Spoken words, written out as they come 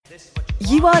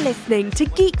You are listening to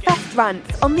Geekfest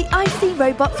Rants on the IC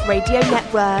Robots Radio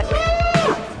Network.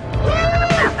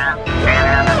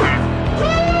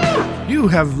 You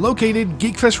have located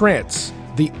Geekfest Rants,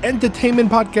 the entertainment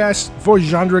podcast for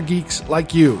genre geeks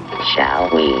like you.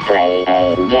 Shall we play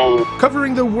a game?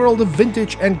 Covering the world of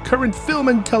vintage and current film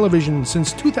and television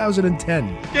since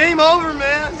 2010. Game over,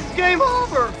 man! It's game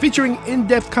over! Featuring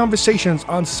in-depth conversations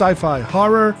on sci-fi,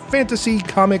 horror, fantasy,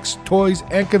 comics, toys,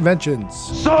 and conventions.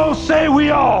 So say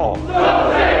we all!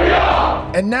 So say we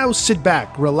all! And now sit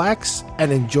back, relax,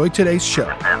 and enjoy today's show.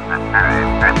 It's a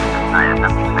madhouse!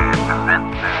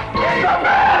 A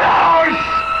madhouse!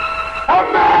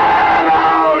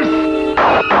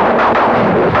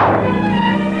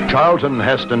 Charlton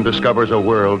Heston discovers a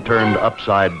world turned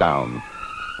upside down.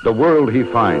 The world he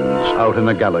finds out in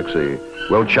the galaxy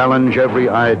will challenge every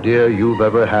idea you've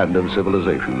ever had of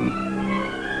civilization.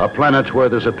 A planet where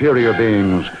the superior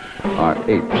beings are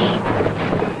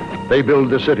apes. They build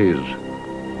the cities,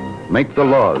 make the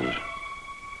laws,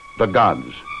 the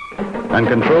gods, and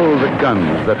control the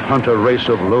guns that hunt a race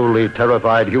of lowly,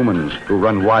 terrified humans who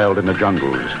run wild in the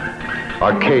jungles,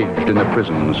 are caged in the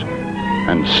prisons,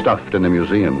 and stuffed in the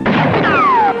museums.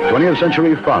 20th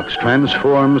Century Fox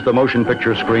transforms the motion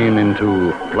picture screen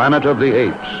into Planet of the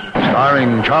Apes,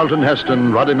 starring Charlton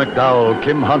Heston, Roddy McDowall,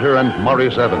 Kim Hunter, and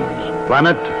Maurice Evans.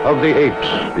 Planet of the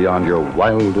Apes, beyond your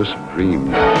wildest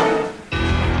dreams.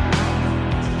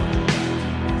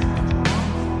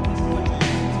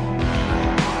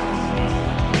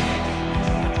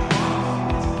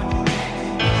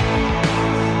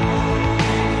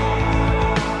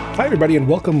 Hi everybody, and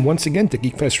welcome once again to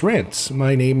Geekfest Rants.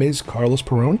 My name is Carlos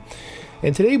Perron,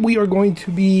 and today we are going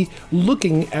to be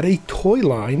looking at a toy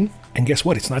line, and guess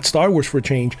what? It's not Star Wars for a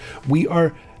change. We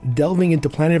are delving into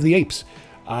Planet of the Apes.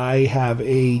 I have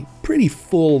a pretty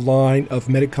full line of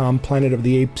Medicom Planet of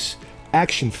the Apes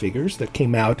action figures that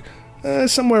came out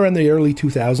somewhere in the early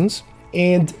 2000s,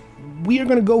 and we are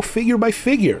going to go figure by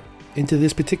figure into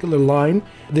this particular line.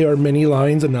 There are many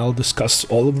lines and I'll discuss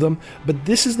all of them, but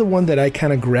this is the one that I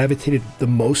kind of gravitated the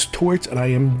most towards, and I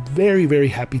am very, very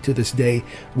happy to this day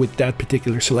with that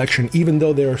particular selection, even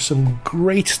though there are some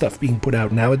great stuff being put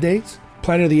out nowadays.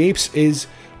 Planet of the Apes is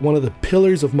one of the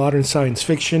pillars of modern science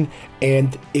fiction,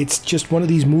 and it's just one of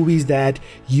these movies that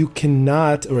you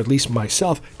cannot, or at least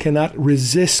myself, cannot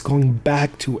resist going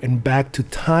back to and back to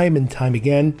time and time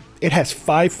again. It has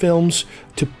 5 films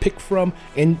to pick from,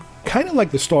 and kind of like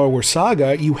the Star Wars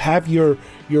saga, you have your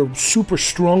super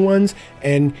strong ones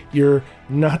and your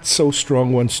not so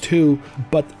strong ones too,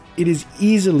 but it is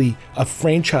easily a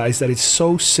franchise that is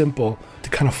so simple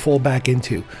to kind of fall back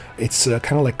into. It's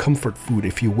kind of like comfort food,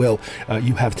 if you will.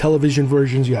 You have television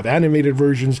versions, you have animated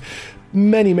versions,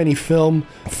 many film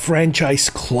franchise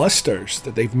clusters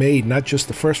that they've made, not just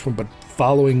the first one, but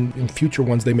following in future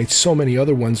ones. They made so many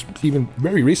other ones, even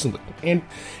very recently. And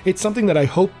it's something that I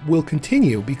hope will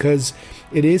continue because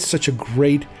it is such a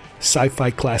great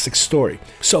sci-fi classic story.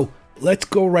 So let's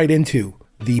go right into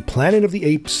the Planet of the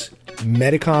Apes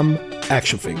Medicom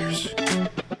action figures.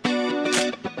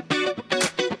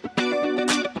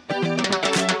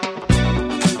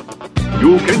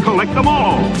 You can collect them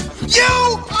all!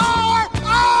 You are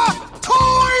a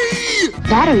toy!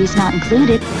 Batteries not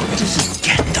included.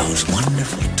 Get those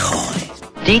wonderful toys.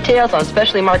 Details on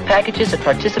specially marked packages at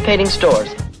participating stores.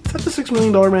 Is that the $6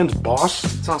 million man's boss?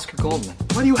 It's Oscar Goldman.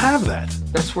 Why do you have that?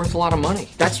 That's worth a lot of money.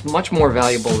 That's much more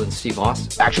valuable than Steve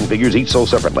Austin. Action figures each sold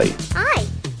separately. Hi,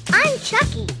 I'm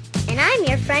Chucky, and I'm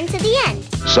your friend to the end.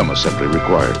 Some assembly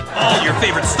required. All your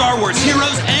favorite Star Wars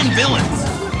heroes and villains.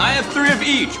 I have 3 of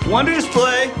each. 1 to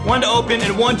display, 1 to open,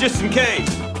 and 1 just in case.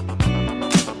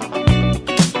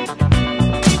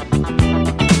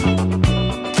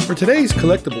 For today's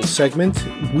collectibles segment,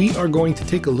 we are going to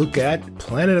take a look at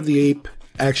Planet of the Apes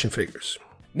action figures.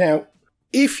 Now,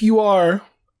 if you are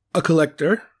a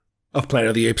collector of Planet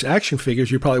of the Apes action figures,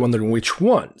 you're probably wondering which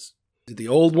ones. The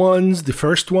old ones, the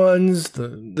first ones,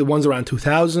 the ones around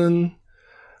 2000,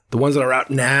 the ones that are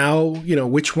out now,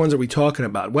 which ones are we talking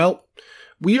about? Well,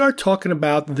 we are talking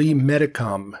about the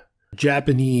Medicom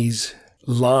Japanese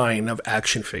line of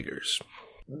action figures.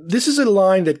 This is a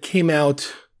line that came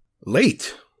out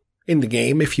late in the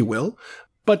game, if you will,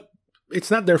 but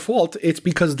it's not their fault. It's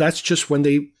because that's just when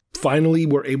they finally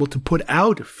were able to put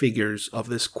out figures of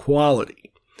this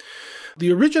quality.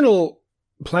 The original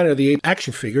Planet of the Apes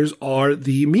action figures are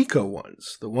the Miko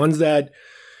ones, the ones that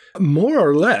more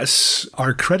or less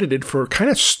are credited for kind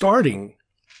of starting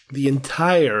the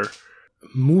entire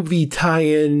movie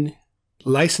tie-in,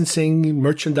 licensing,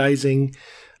 merchandising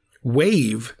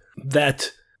wave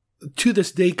that to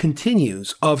this day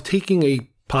continues of taking a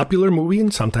popular movie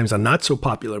and sometimes a not so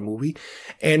popular movie,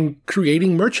 and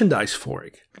creating merchandise for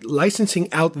it,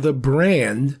 licensing out the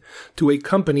brand to a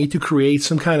company to create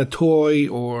some kind of toy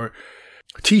or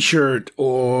t-shirt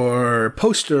or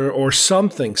poster or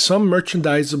something, some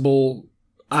merchandisable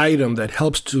item that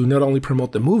helps to not only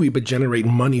promote the movie but generate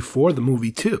money for the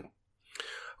movie too.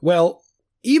 Well,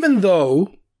 even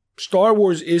though Star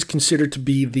Wars is considered to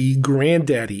be the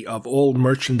granddaddy of all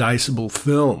merchandisable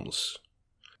films,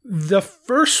 the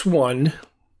first one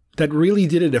that really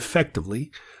did it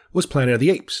effectively was Planet of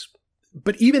the Apes.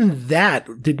 But even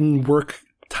that didn't work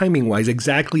timing-wise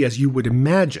exactly as you would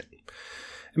imagine.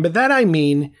 And by that I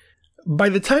mean, by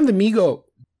the time the Mego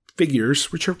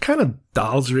figures, which are kind of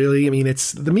dolls really,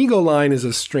 the Mego line is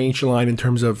a strange line in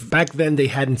terms of back then they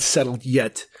hadn't settled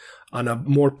yet on a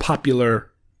more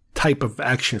popular type of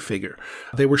action figure.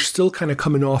 They were still kind of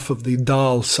coming off of the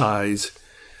doll size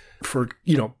for,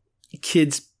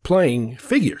 kids playing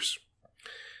figures.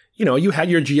 You had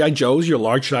your G.I. Joes, your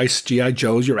large size G.I.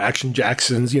 Joes, your Action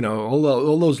Jacksons,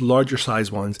 all those larger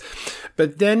size ones.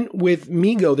 But then with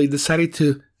Mego, they decided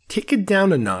to take it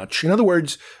down a notch. In other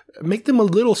words, make them a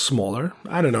little smaller.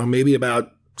 I don't know, maybe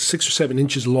about 6 or 7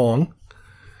 inches long,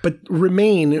 but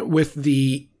remain with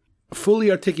the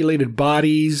fully articulated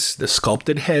bodies, the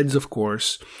sculpted heads, of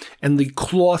course, and the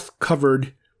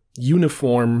cloth-covered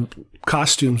uniform,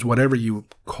 costumes, whatever you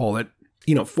call it,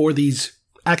 for these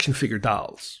action figure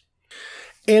dolls.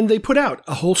 And they put out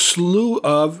a whole slew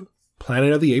of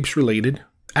Planet of the Apes related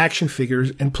action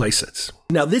figures and playsets.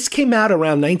 Now, this came out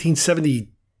around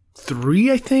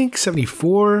 1973, I think,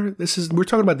 74. We're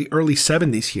talking about the early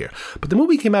 70s here. But the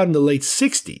movie came out in the late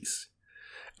 60s.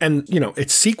 And,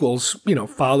 its sequels,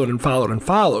 followed and followed and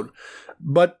followed.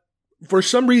 But for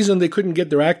some reason, they couldn't get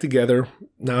their act together.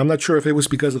 Now, I'm not sure if it was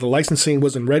because of the licensing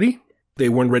wasn't ready. They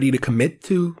weren't ready to commit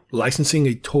to licensing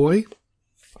a toy.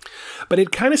 But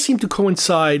it kind of seemed to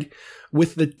coincide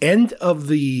with the end of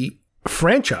the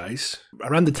franchise,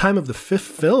 around the time of the 5th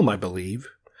film, I believe,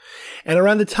 and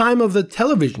around the time of the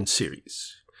television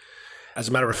series. As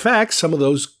a matter of fact, some of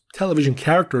those television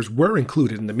characters were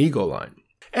included in the Mego line.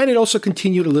 And it also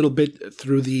continued a little bit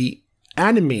through the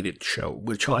animated show,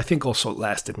 which I think also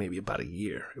lasted maybe about a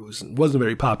year. It wasn't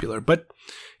very popular, but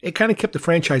it kind of kept the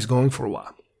franchise going for a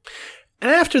while.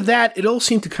 And after that, it all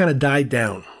seemed to kind of die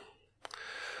down.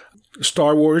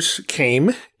 Star Wars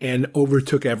came and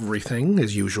overtook everything,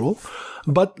 as usual.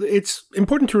 But it's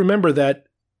important to remember that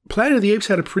Planet of the Apes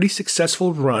had a pretty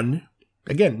successful run.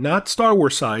 Again, not Star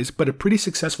Wars size, but a pretty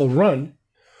successful run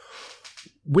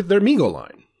with their Mego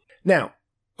line. Now,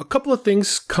 a couple of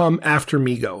things come after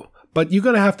Mego, but you're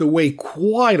going to have to wait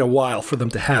quite a while for them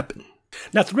to happen.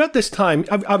 Now, throughout this time,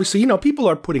 obviously, people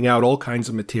are putting out all kinds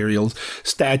of materials,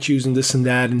 statues and this and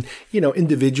that, and,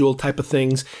 individual type of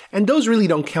things. And those really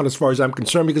don't count as far as I'm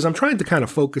concerned, because I'm trying to kind of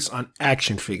focus on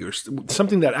action figures,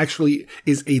 something that actually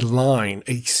is a line,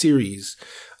 a series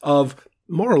of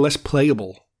more or less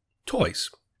playable toys.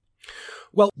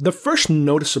 Well, the first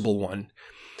noticeable one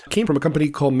came from a company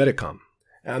called Medicom.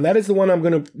 And that is the one I'm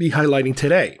going to be highlighting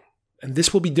today. And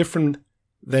this will be different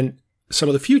than some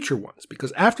of the future ones,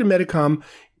 because after Medicom,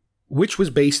 which was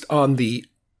based on the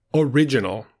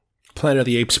original Planet of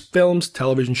the Apes films,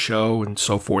 television show, and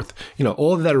so forth,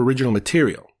 all of that original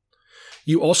material,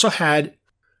 you also had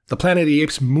the Planet of the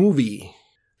Apes movie,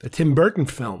 the Tim Burton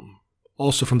film,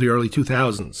 also from the early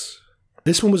 2000s.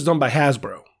 This one was done by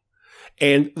Hasbro.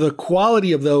 And the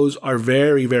quality of those are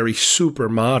very, very super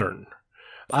modern.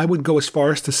 I would go as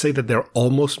far as to say that they're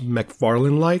almost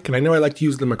McFarlane-like. And I know I like to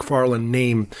use the McFarlane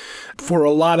name for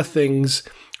a lot of things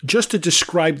just to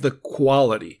describe the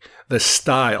quality, the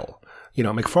style.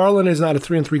 McFarlane is not a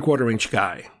 3 3/4 inch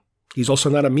guy. He's also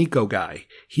not a Mego guy.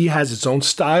 He has his own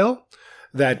style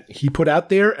that he put out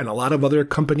there, and a lot of other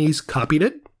companies copied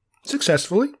it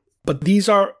successfully. But these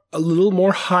are a little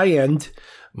more high-end,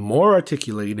 more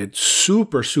articulated,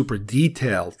 super, super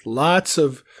detailed, lots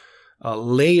of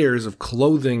layers of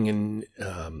clothing and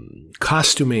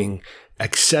costuming,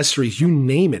 accessories, you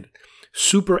name it.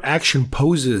 Super action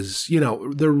poses.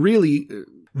 They're really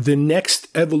the next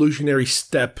evolutionary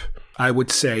step, I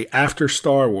would say, after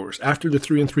Star Wars, after the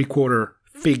 3 3/4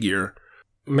 figure.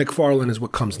 McFarlane is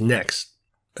what comes next,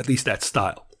 at least that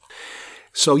style.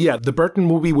 So yeah, the Burton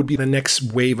movie would be the next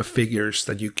wave of figures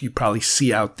that you probably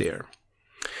see out there.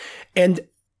 And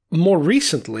more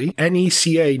recently,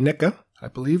 NECA, I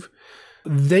believe,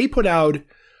 they put out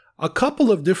a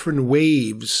couple of different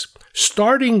waves,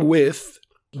 starting with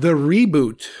the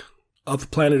reboot of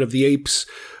Planet of the Apes,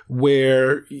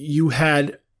 where you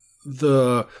had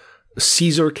the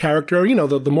Caesar character,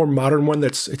 the more modern one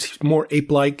it's more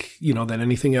ape-like, than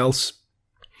anything else.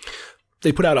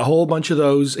 They put out a whole bunch of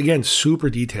those, again, super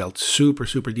detailed, super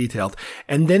detailed.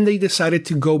 And then they decided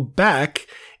to go back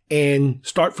and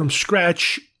start from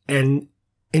scratch and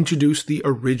introduce the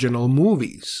original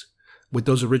movies with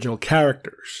those original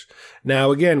characters.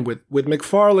 Now, again, with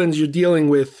McFarlane's, you're dealing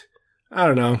with, I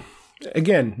don't know,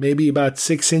 again, maybe about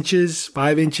 6 inches,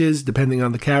 5 inches, depending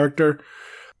on the character.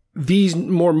 These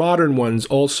more modern ones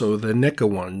also, the NECA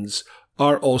ones,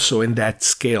 are also in that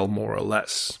scale, more or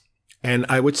less. And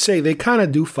I would say they kind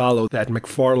of do follow that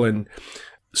McFarlane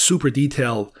super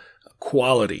detail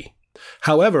quality.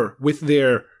 However, with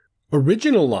their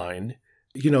original line,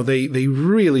 they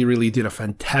really did a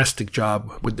fantastic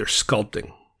job with their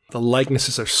sculpting. The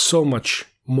likenesses are so much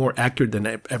more accurate than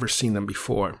I've ever seen them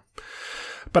before.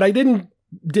 But I didn't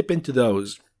dip into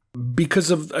those because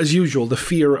of, as usual, the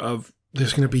fear of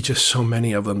there's going to be just so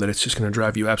many of them that it's just going to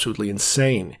drive you absolutely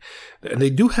insane. And they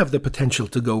do have the potential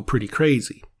to go pretty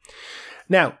crazy.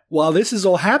 Now, while this is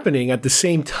all happening at the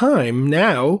same time,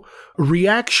 now,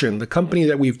 Reaction, the company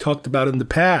that we've talked about in the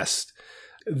past,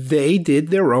 they did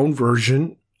their own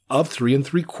version of 3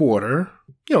 3/4,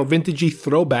 vintagey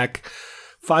throwback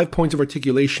 5 points of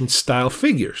articulation style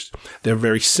figures. They're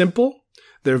very simple.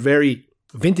 They're very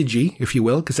vintagey, if you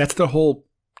will, because that's the whole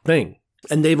thing.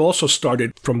 And they've also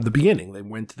started from the beginning. They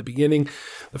went to the beginning,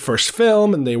 the first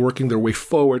film, and they're working their way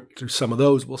forward through some of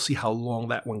those. We'll see how long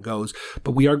that one goes,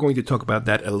 but we are going to talk about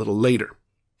that a little later.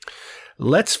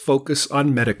 Let's focus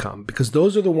on Medicom, because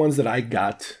those are the ones that I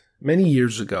got many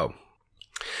years ago.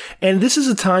 And this is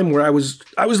a time where I was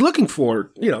looking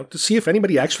for, to see if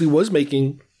anybody actually was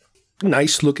making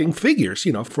nice looking figures,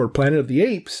 for Planet of the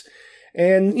Apes.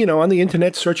 And, on the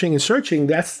internet searching,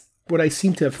 that's what I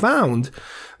seem to have found,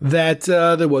 that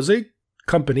there was a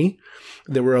company.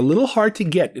 They were a little hard to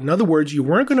get. In other words, you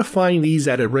weren't going to find these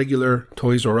at a regular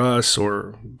Toys R Us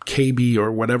or KB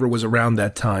or whatever was around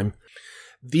that time.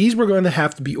 These were going to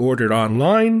have to be ordered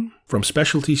online from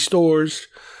specialty stores.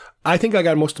 I think I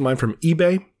got most of mine from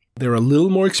eBay. They're a little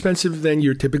more expensive than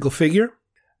your typical figure.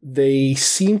 They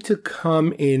seem to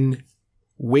come in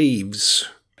waves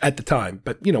at the time.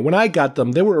 But, when I got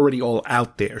them, they were already all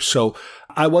out there. So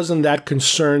I wasn't that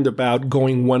concerned about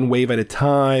going one wave at a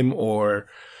time or,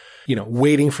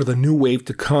 waiting for the new wave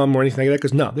to come or anything like that.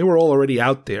 Because no, they were all already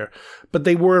out there. But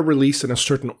they were released in a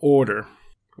certain order.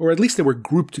 Or at least they were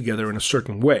grouped together in a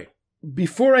certain way.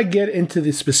 Before I get into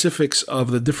the specifics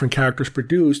of the different characters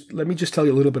produced, let me just tell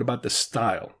you a little bit about the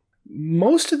style.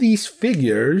 Most of these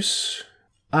figures,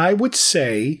 I would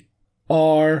say,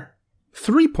 are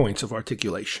 3 points of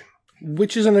articulation,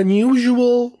 which is an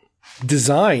unusual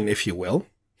design, if you will.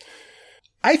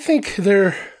 I think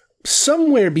they're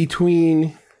somewhere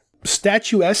between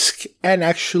statuesque and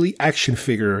actually action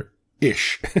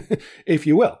figure-ish, if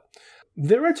you will.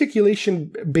 Their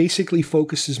articulation basically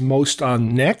focuses most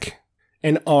on neck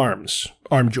and arm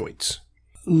joints.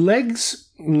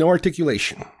 Legs, no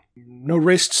articulation. No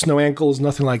wrists, no ankles,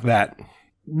 nothing like that.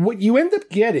 What you end up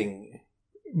getting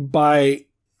by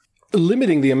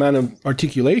limiting the amount of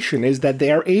articulation is that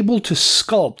they are able to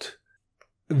sculpt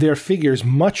their figures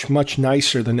much, much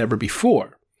nicer than ever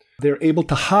before. They're able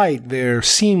to hide their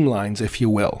seam lines, if you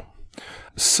will.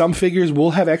 Some figures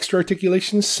will have extra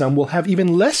articulation, some will have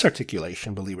even less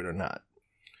articulation, believe it or not.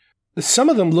 Some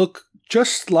of them look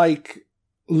just like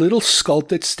little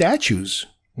sculpted statues.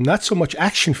 Not so much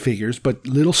action figures, but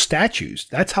little statues.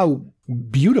 That's how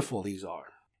beautiful these are.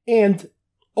 And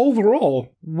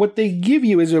overall, what they give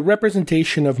you is a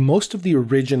representation of most of the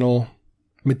original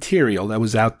material that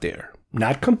was out there.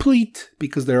 Not complete,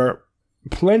 because there are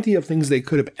plenty of things they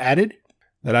could have added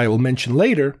that I will mention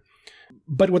later.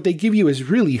 But what they give you is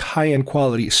really high-end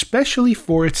quality, especially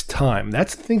for its time.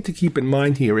 That's the thing to keep in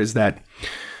mind here, is that,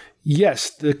 yes,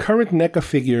 the current NECA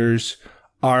figures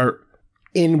are,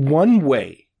 in one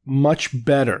way, much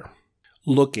better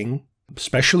looking,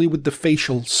 especially with the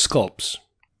facial sculpts,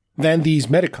 than these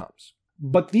Medicoms.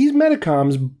 But these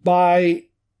Medicoms,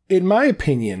 in my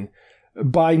opinion,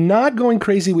 by not going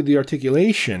crazy with the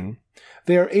articulation,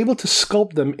 they are able to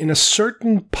sculpt them in a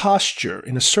certain posture,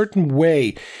 in a certain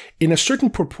way, in a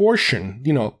certain proportion.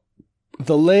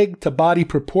 The leg to body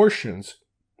proportions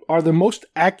are the most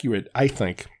accurate, I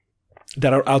think,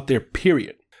 that are out there,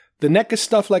 period. The NECA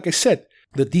stuff, like I said,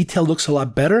 the detail looks a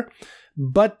lot better,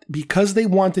 but because they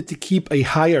wanted to keep a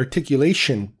high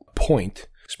articulation point,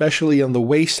 especially on the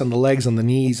waist, on the legs, on the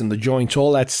knees, and the joints,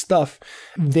 all that stuff,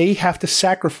 they have to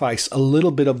sacrifice a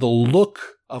little bit of the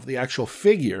look of the actual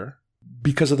figure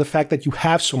because of the fact that you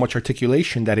have so much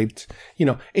articulation that it's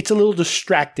a little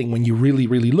distracting when you really,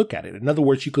 really look at it. In other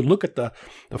words, you could look at the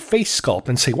face sculpt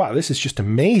and say, wow, this is just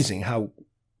amazing how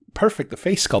perfect the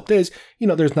face sculpt is,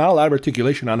 there's not a lot of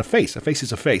articulation on a face. A face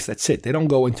is a face. That's it. They don't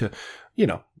go into,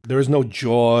 there is no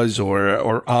jaws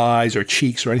or eyes or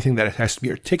cheeks or anything that has to be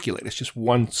articulated. It's just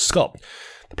one sculpt.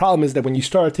 The problem is that when you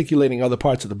start articulating other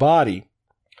parts of the body,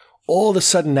 all of a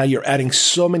sudden now you're adding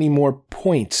so many more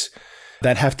points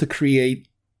that have to create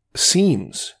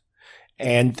seams.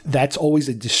 And that's always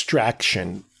a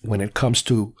distraction when it comes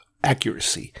to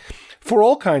accuracy. For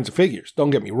all kinds of figures, don't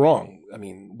get me wrong. I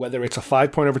mean, whether it's a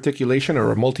 5-point of articulation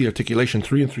or a multi-articulation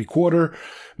 3 3/4,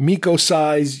 Miko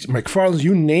size, McFarlane's,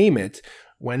 you name it,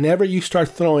 whenever you start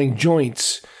throwing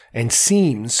joints and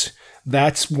seams,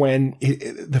 that's when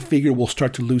the figure will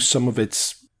start to lose some of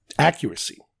its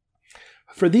accuracy.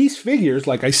 For these figures,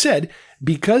 like I said,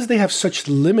 because they have such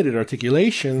limited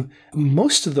articulation,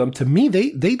 most of them, to me,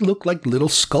 they look like little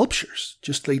sculptures.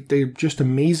 They're just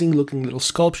amazing looking little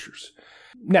sculptures.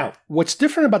 Now, what's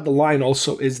different about the line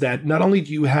also is that not only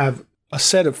do you have a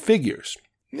set of figures,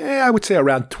 I would say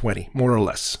around 20, more or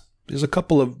less. There's a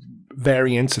couple of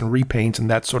variants and repaints and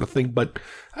that sort of thing, but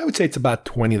I would say it's about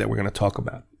 20 that we're going to talk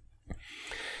about.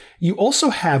 You also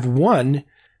have one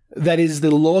that is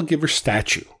the lawgiver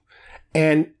statue.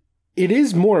 And it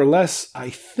is more or less, I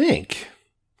think,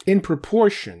 in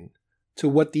proportion to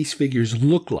what these figures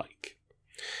look like.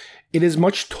 It is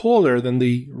much taller than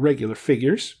the regular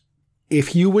figures.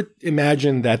 If you would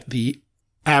imagine that the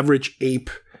average ape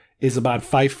is about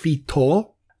 5 feet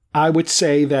tall, I would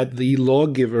say that the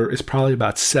lawgiver is probably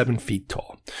about 7 feet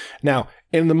tall. Now,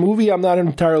 in the movie, I'm not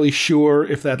entirely sure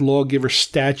if that lawgiver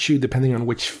statue, depending on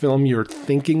which film you're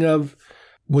thinking of,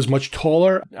 was much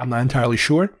taller. I'm not entirely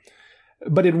sure.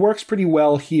 But it works pretty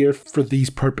well here for these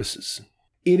purposes.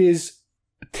 It is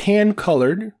tan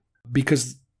colored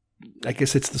because I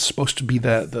guess it's supposed to be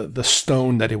the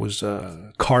stone that it was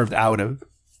carved out of.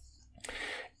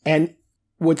 And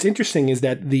what's interesting is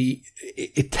that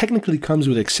it technically comes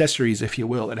with accessories, if you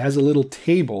will. It has a little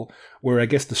table where I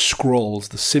guess the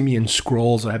Simian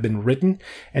scrolls have been written,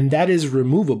 and that is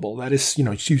removable. That is,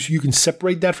 you can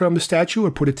separate that from the statue or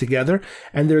put it together,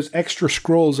 and there's extra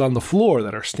scrolls on the floor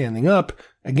that are standing up.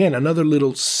 Again, another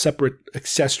little separate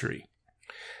accessory.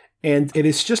 And it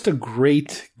is just a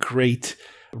great, great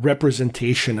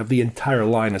representation of the entire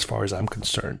line as far as I'm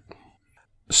concerned.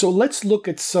 So let's look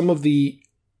at some of the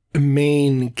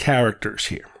main characters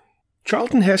here.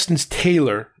 Charlton Heston's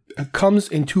tailor comes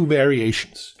in 2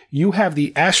 variations. You have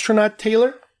the astronaut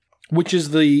tailor, which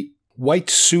is the white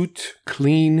suit,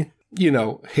 clean,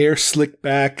 hair slicked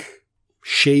back,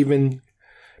 shaven.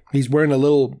 He's wearing a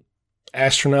little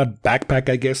astronaut backpack,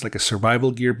 I guess, like a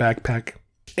survival gear backpack.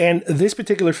 And this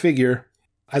particular figure,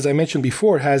 as I mentioned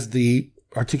before, has the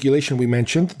articulation we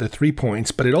mentioned, the 3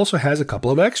 points, but it also has a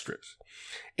couple of extras.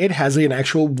 It has an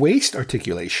actual waist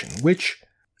articulation, which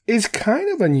is kind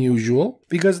of unusual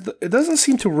because it doesn't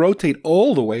seem to rotate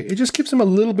all the way. It just gives him a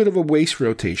little bit of a waist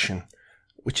rotation,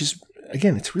 which is,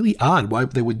 again, it's really odd why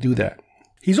they would do that.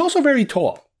 He's also very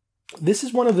tall. This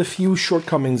is one of the few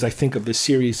shortcomings, I think, of this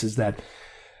series is that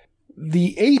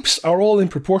the apes are all in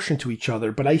proportion to each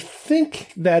other, but I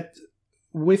think that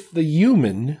with the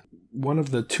human, one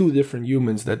of the 2 different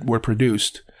humans that were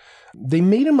produced, they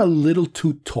made him a little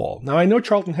too tall. Now, I know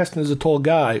Charlton Heston is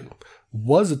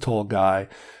was a tall guy,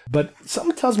 but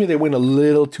something tells me they went a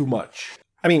little too much.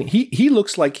 I mean, he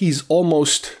looks like he's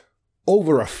almost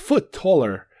over a foot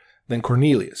taller than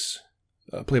Cornelius,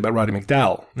 played by Roddy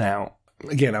McDowall. Now,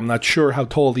 again, I'm not sure how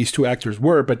tall these 2 actors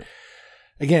were, but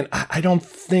again, I don't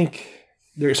think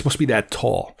they're supposed to be that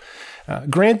tall.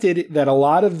 Granted that a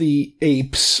lot of the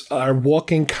apes are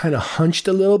walking kind of hunched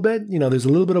a little bit. There's a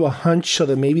little bit of a hunch, so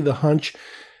that maybe the hunch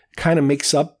kind of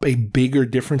makes up a bigger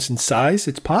difference in size.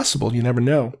 It's possible. You never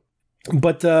know.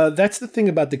 But that's the thing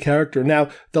about the character. Now,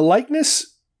 the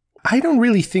likeness, I don't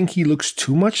really think he looks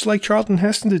too much like Charlton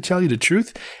Heston, to tell you the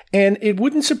truth. And it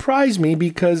wouldn't surprise me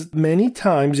because many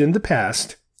times in the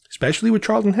past, especially with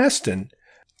Charlton Heston,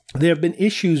 there have been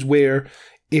issues where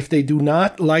if they do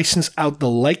not license out the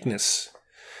likeness,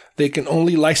 they can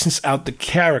only license out the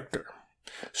character.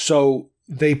 So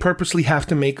they purposely have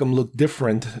to make them look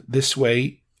different. This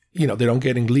way, they don't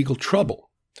get in legal trouble.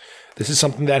 This is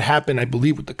something that happened, I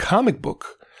believe, with the comic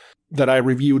book that I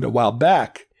reviewed a while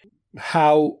back,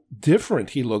 how different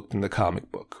he looked in the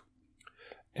comic book.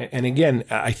 And again,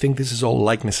 I think this is all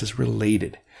likenesses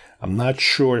related. I'm not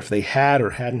sure if they had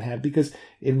or hadn't had, because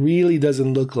it really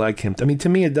doesn't look like him. I mean, to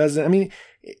me, it doesn't. I mean,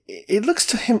 it looks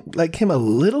to him like him a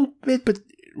little bit, but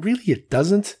really it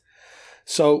doesn't.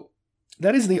 So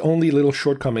that is the only little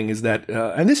shortcoming is that,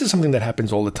 and this is something that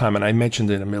happens all the time, and I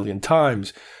mentioned it a million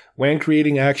times, when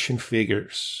creating action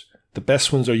figures, the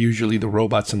best ones are usually the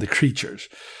robots and the creatures,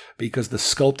 because the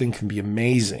sculpting can be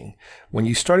amazing. When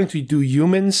you're starting to do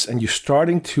humans and you're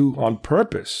starting to, on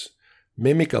purpose,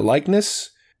 mimic a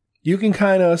likeness, you can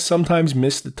kind of sometimes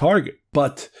miss the target.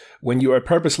 But when you are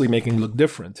purposely making it look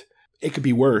different, it could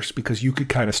be worse because you could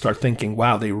kind of start thinking,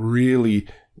 wow, they really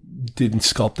didn't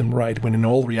sculpt them right, when in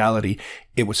all reality,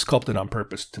 it was sculpted on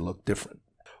purpose to look different.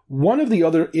 One of the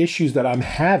other issues that I'm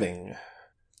having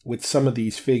with some of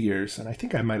these figures, and I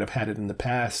think I might have had it in the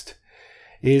past,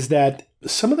 is that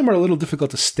some of them are a little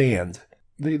difficult to stand.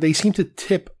 They seem to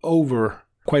tip over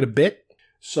quite a bit.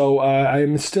 So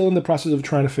I'm still in the process of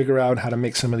trying to figure out how to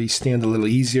make some of these stand a little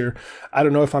easier. I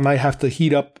don't know if I might have to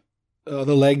heat up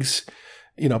the legs,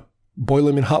 boil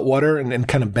them in hot water and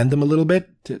kind of bend them a little bit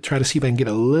to try to see if I can get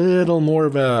a little more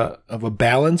of a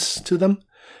balance to them,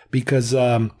 because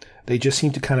they just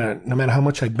seem to kind of, no matter how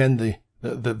much I bend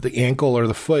the ankle or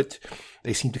the foot,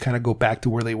 they seem to kind of go back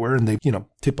to where they were and they,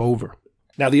 tip over.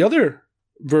 Now, the other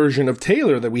version of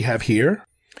Taylor that we have here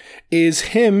is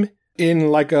him in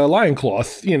like a lion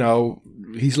cloth.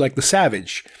 He's like the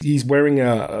Savage. He's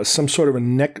wearing some sort of a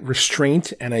neck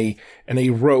restraint and a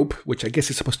rope, which I guess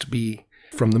is supposed to be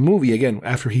from the movie, again,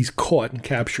 after he's caught and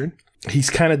captured. He's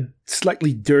kind of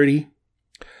slightly dirty,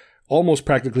 almost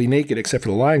practically naked except for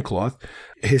the lion cloth.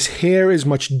 His hair is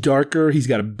much darker. He's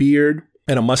got a beard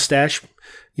and a mustache,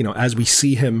 as we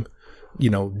see him,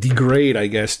 degrade, I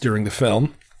guess, during the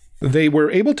film. They were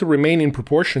able to remain in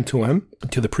proportion to him,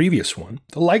 to the previous one.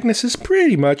 The likeness is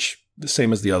pretty much the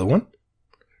same as the other one.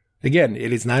 Again,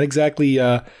 it is not exactly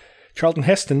Charlton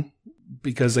Heston,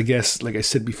 because I guess, like I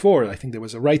said before, I think there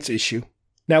was a rights issue.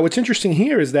 Now, what's interesting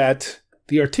here is that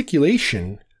the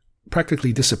articulation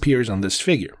practically disappears on this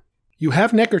figure. You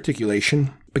have neck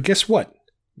articulation, but guess what?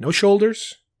 No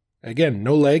shoulders, again,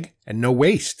 no leg, and no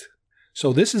waist.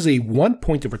 So this is a 1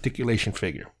 point of articulation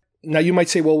figure. Now you might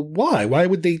say, well, why? Why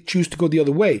would they choose to go the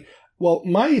other way? Well,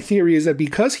 my theory is that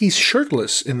because he's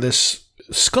shirtless in this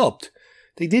sculpt,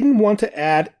 they didn't want to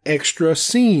add extra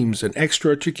seams and extra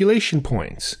articulation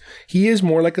points. He is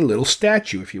more like a little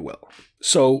statue, if you will.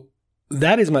 So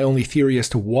that is my only theory as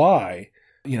to why,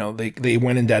 they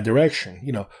went in that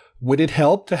direction. Would it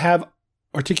help to have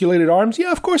articulated arms?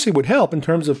 Yeah, of course it would help in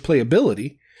terms of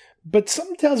playability. But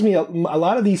something tells me a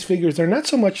lot of these figures are not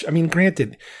so much,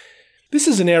 granted, this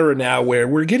is an era now where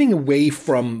we're getting away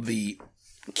from the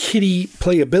kitty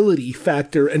playability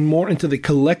factor and more into the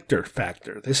collector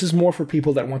factor. This is more for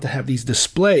people that want to have these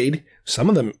displayed, some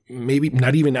of them maybe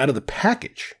not even out of the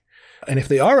package. And if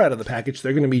they are out of the package,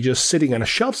 they're going to be just sitting on a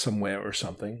shelf somewhere or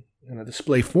something in a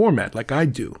display format like I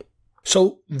do.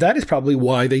 So that is probably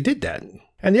why they did that.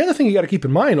 And the other thing you got to keep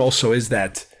in mind also is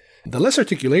that the less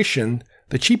articulation,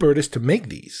 the cheaper it is to make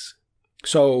these.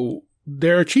 So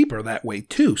they're cheaper that way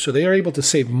too. So they are able to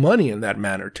save money in that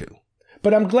manner too.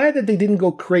 But I'm glad that they didn't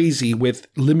go crazy with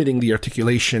limiting the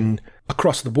articulation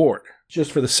across the board,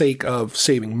 just for the sake of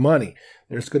saving money.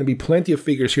 There's going to be plenty of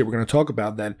figures here we're going to talk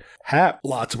about that have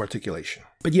lots of articulation.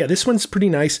 But yeah, this one's pretty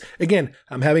nice. Again,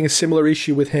 I'm having a similar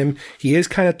issue with him. He is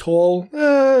kind of tall.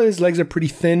 His legs are pretty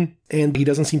thin, and he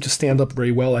doesn't seem to stand up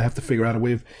very well. I have to figure out a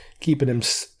way of keeping him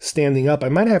standing up. I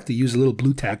might have to use a little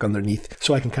blue tack underneath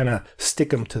so I can kind of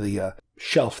stick him to the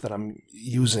shelf that I'm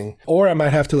using. Or I might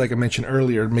have to, like I mentioned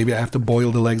earlier, maybe I have to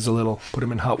boil the legs a little, put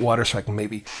them in hot water so I can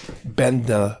maybe bend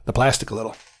the plastic a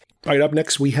little. All right, up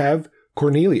next we have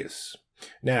Cornelius.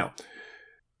 Now,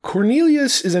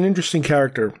 Cornelius is an interesting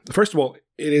character. First of all,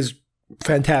 it is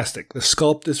fantastic. The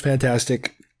sculpt is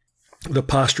fantastic. The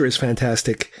posture is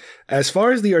fantastic. As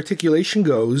far as the articulation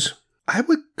goes, I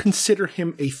would consider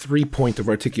him a 3 point of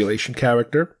articulation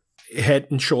character. Head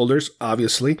and shoulders,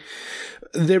 obviously.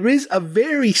 There is a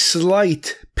very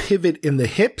slight pivot in the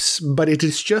hips, but it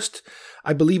is just,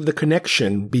 I believe, the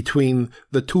connection between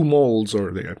the two molds,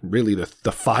 or really the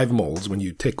 5 molds when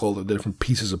you take all the different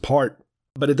pieces apart.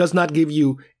 But it does not give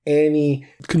you any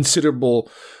considerable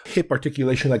hip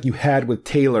articulation like you had with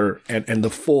Taylor and the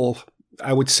full,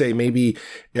 I would say maybe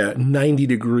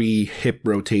 90-degree hip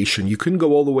rotation. You couldn't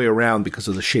go all the way around because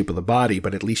of the shape of the body,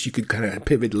 but at least you could kind of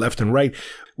pivot left and right.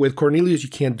 With Cornelius, you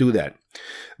can't do that.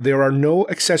 There are no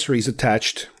accessories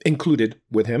included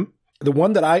with him. The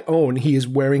one that I own, he is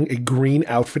wearing a green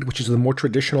outfit, which is the more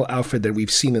traditional outfit that we've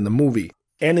seen in the movie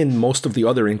and in most of the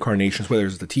other incarnations, whether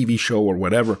it's the TV show or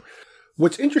whatever.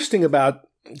 What's interesting about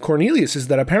Cornelius is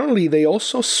that apparently they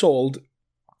also sold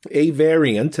a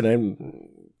variant, and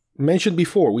I mentioned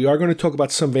before, we are going to talk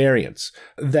about some variants,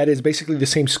 that is basically the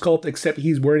same sculpt, except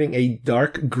he's wearing a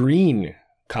dark green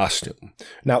costume.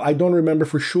 Now, I don't remember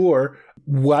for sure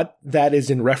what that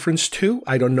is in reference to.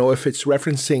 I don't know if it's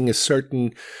referencing a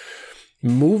certain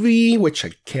movie, which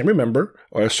I can't remember,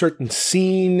 or a certain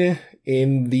scene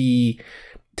in the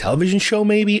television show,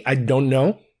 maybe. I don't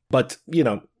know. But, you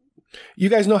know, you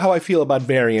guys know how I feel about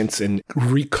variants and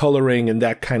recoloring and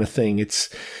that kind of thing.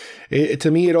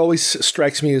 To me, it always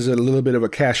strikes me as a little bit of a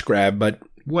cash grab, but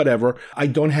whatever. I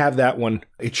don't have that one.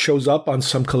 It shows up on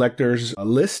some collectors'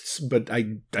 lists, but I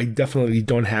definitely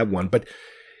don't have one. But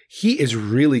he is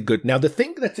really good. Now, the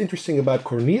thing that's interesting about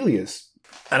Cornelius,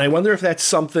 and I wonder if that's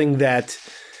something that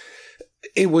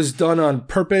it was done on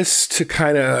purpose to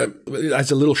kind of,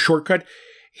 as a little shortcut,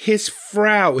 his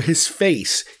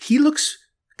face, he looks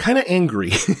kind of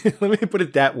angry. Let me put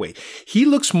it that way. He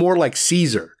looks more like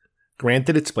Caesar.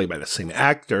 Granted, it's played by the same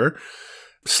actor,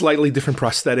 slightly different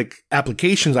prosthetic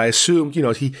applications, I assume. You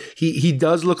know, he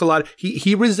does look a lot.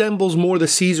 He resembles more the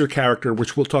Caesar character,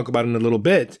 which we'll talk about in a little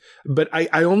bit. But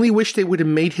I only wish they would have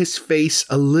made his face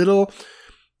a little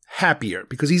happier,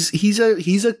 because he's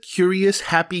a curious,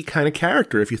 happy kind of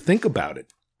character if you think about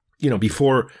it. You know,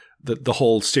 before the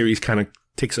whole series kind of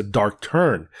takes a dark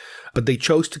turn, but they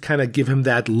chose to kind of give him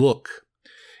that look.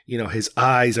 You know, his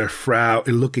eyes are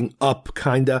looking up,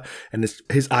 kind of, and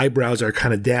his eyebrows are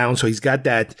kind of down. So he's got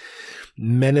that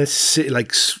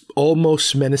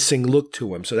almost menacing look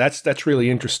to him. So that's really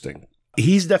interesting.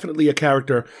 He's definitely a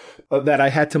character that I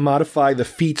had to modify the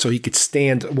feet so he could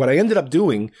stand. What I ended up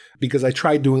doing, because I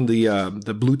tried doing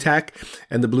the blue tack,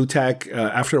 and the blue tack,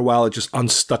 after a while, it just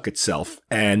unstuck itself,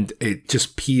 and it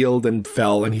just peeled and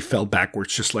fell, and he fell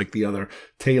backwards, just like the other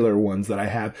Taylor ones that I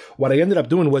have. What I ended up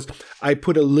doing was I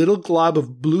put a little glob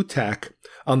of blue tack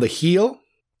on the heel,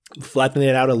 flattened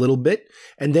it out a little bit,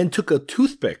 and then took a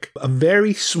toothpick, a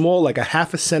very small, like a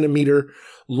 0.5 centimeter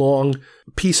long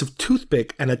piece of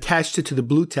toothpick, and attached it to the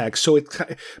blue tack. So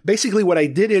basically what I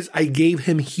did is I gave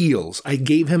him heels. I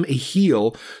gave him a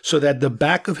heel so that the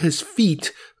back of his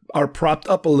feet are propped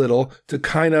up a little to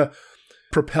kind of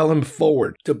propel him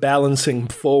forward, to balance him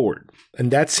forward.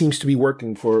 And that seems to be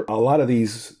working for a lot of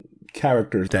these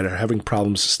characters that are having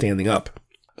problems standing up.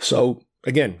 So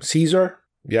again, Caesar,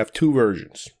 you have 2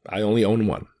 versions. I only own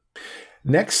 1.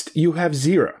 Next, you have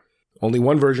Zira. Only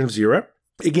 1 version of Zira.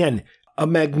 Again, a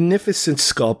magnificent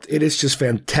sculpt. It is just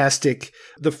fantastic.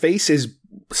 The face is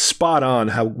spot on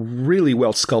how really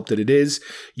well sculpted it is.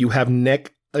 You have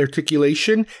neck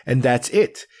articulation, and that's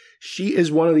it. She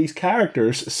is one of these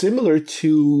characters similar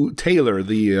to Taylor,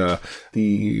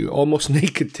 the almost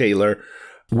naked Taylor,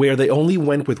 where they only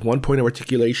went with 1 point of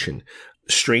articulation.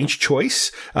 Strange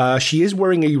choice. She is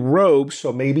wearing a robe,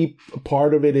 so maybe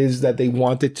part of it is that they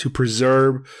wanted to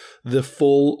preserve the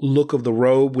full look of the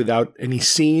robe without any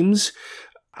seams.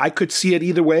 I could see it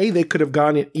either way. They could have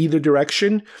gone in either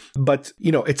direction, but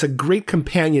you know, it's a great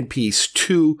companion piece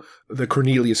to the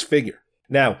Cornelius figure.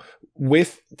 Now,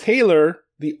 with Taylor,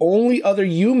 the only other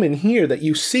human here that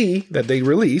you see that they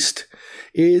released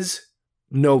is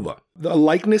Nova. The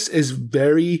likeness is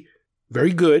very,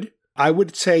 very good. I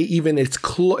would say even it's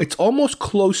almost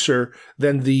closer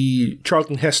than the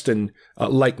Charlton Heston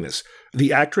likeness.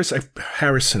 The actress,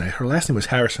 Harrison, her last name was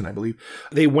Harrison, I believe.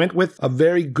 They went with a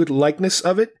very good likeness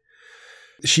of it.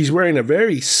 She's wearing a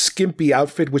very skimpy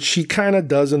outfit, which she kind of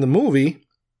does in the movie.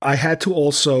 I had to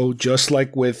also, just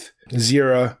like with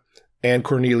Zira and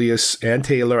Cornelius and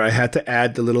Taylor, I had to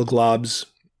add the little globs,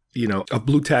 you know, of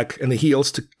blue tack and the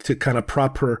heels to kind of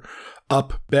prop her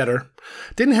up better.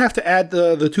 Didn't have to add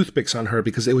the toothpicks on her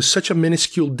because it was such a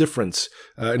minuscule difference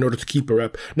in order to keep her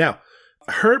up. Now,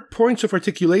 her points of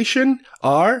articulation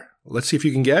are, let's see if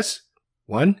you can guess,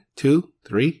 1, 2,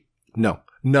 3, no,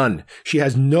 none. She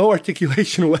has no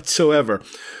articulation whatsoever,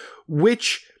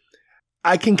 which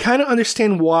I can kind of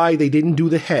understand why they didn't do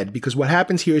the head, because what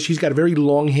happens here is she's got very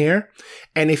long hair,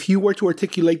 and if you were to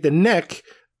articulate the neck,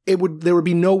 there would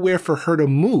be nowhere for her to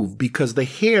move because the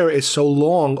hair is so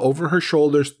long over her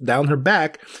shoulders, down her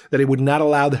back, that it would not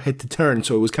allow the head to turn.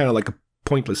 So it was kind of like a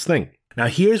pointless thing. Now,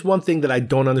 here's one thing that I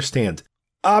don't understand.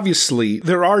 Obviously,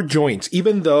 there are joints,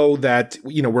 even though that,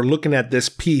 you know, we're looking at this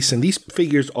piece and these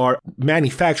figures are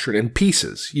manufactured in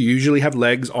pieces. You usually have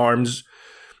legs, arms,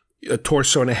 a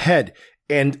torso, and a head.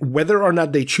 And whether or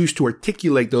not they choose to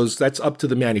articulate those, that's up to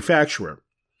the manufacturer.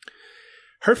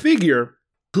 Her figure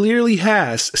clearly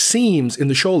has seams in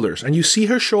the shoulders, and you see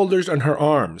her shoulders and her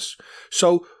arms.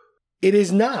 So it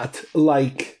is not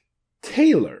like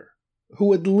Taylor,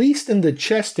 who at least in the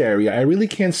chest area, I really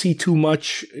can't see too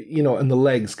much, you know, in the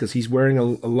legs because he's wearing a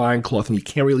loincloth and you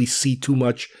can't really see too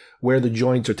much where the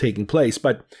joints are taking place.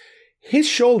 But his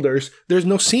shoulders, there's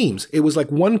no seams. It was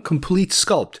like one complete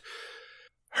sculpt.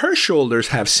 Her shoulders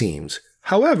have seams.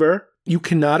 However, you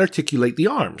cannot articulate the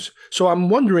arms. So I'm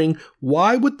wondering,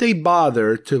 why would they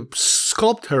bother to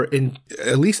sculpt her in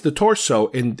at least the torso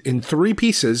in 3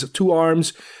 pieces, 2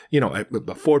 arms,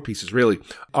 4 pieces really,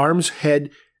 arms, head,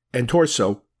 and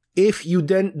torso. If you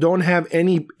then don't have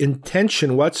any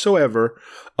intention whatsoever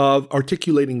of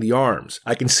articulating the arms.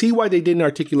 I can see why they didn't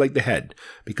articulate the head,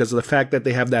 because of the fact that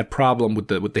they have that problem with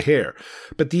the hair.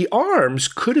 But the arms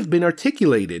could have been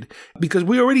articulated, because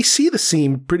we already see the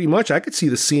seam pretty much. I could see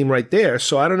the seam right there,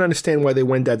 so I don't understand why they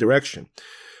went that direction.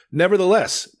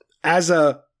 Nevertheless, as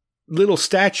a little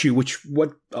statue, which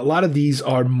what a lot of these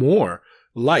are more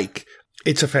like,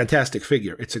 it's a fantastic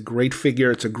figure. It's a great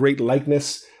figure. It's a great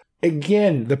likeness.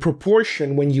 Again, the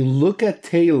proportion, when you look at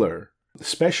Taylor,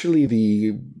 especially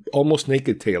the almost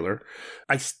naked Taylor,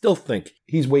 I still think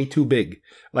he's way too big.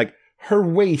 Like, her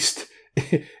waist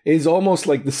is almost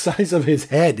like the size of his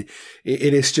head.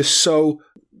 It is just so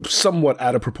somewhat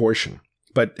out of proportion.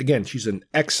 But again, she's an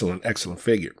excellent, excellent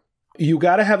figure. You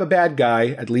got to have a bad guy,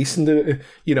 at least in the,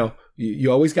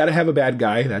 you always got to have a bad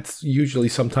guy. That's usually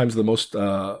sometimes the most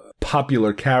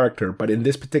popular character. But in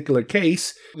this particular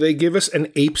case, they give us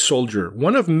an ape soldier,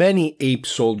 one of many ape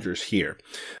soldiers here.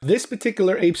 This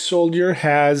particular ape soldier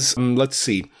has, let's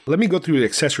see, let me go through the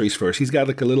accessories first. He's got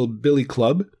like a little billy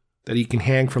club that he can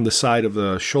hang from the side of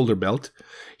the shoulder belt.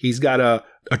 He's got a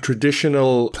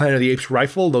traditional Planet of the Apes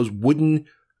rifle, those wooden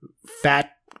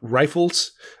fat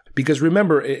rifles. Because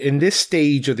remember, in this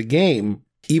stage of the game,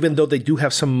 even though they do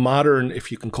have some modern, if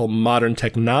you can call modern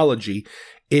technology,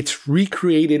 it's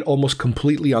recreated almost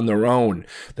completely on their own.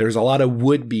 There's a lot of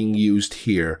wood being used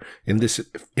here in this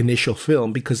initial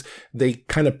film because they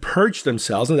kind of purge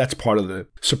themselves, and that's part of the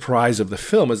surprise of the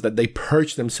film, is that they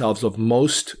purge themselves of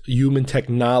most human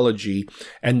technology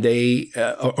and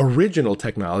original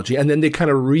technology, and then they kind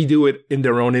of redo it in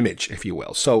their own image, if you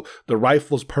will. So the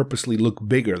rifles purposely look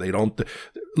bigger. They don't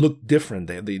look different.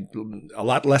 They a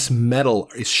lot less metal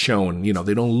is shown.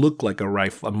 They don't look like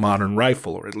a modern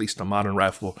rifle, or at least a modern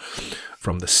rifle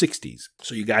from the 60s.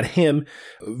 So you got him.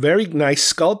 Very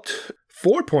nice sculpt.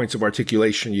 4 points of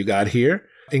articulation you got here,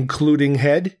 including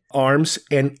head, arms,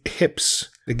 and hips.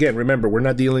 Again, remember, we're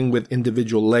not dealing with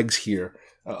individual legs here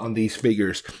on these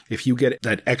figures. If you get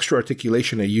that extra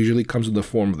articulation, it usually comes in the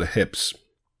form of the hips.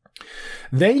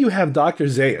 Then you have Dr.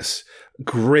 Zaius.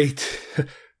 Great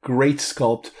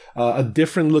sculpt, a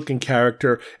different looking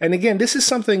character. And again, this is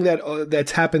something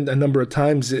that's happened a number of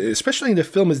times, especially in the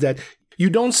film, is that you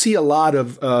don't see a lot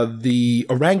of the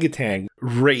orangutan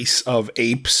race of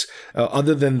apes,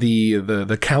 other than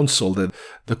the council,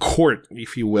 the court,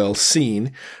 if you will,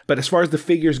 scene. But as far as the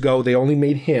figures go, they only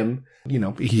made him.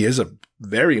 He is a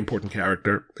very important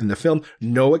character in the film.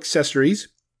 No accessories.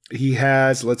 He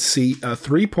has,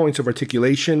 3 points of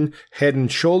articulation, head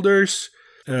and shoulders.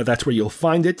 That's where you'll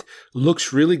find it.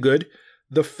 Looks really good.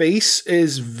 The face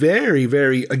is very,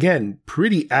 very, again,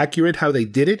 pretty accurate how they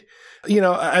did it.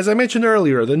 As I mentioned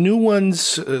earlier, the new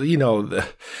ones, the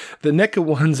NECA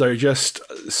ones are just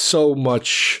so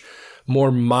much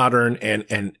more modern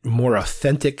and more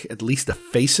authentic, at least the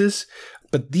faces.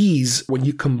 But these, when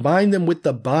you combine them with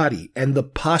the body and the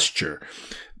posture,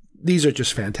 these are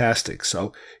just fantastic.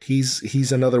 So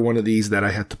he's another one of these that I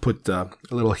had to put a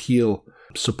little heel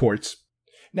supports.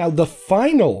 Now, the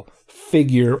final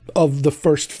figure of the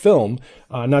first film,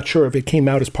 not sure if it came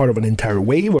out as part of an entire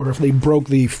wave or if they broke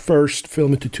the first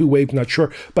film into 2 waves, not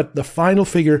sure. But the final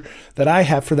figure that I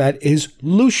have for that is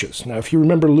Lucius. Now, if you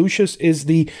remember, Lucius is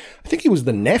I think he was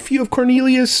the nephew of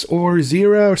Cornelius or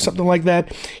Zira or something like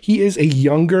that. He is a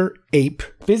younger ape.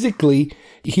 Physically,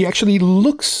 he actually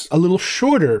looks a little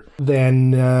shorter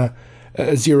than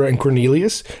Zira and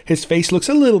Cornelius. His face looks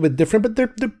a little bit different, but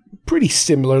they're pretty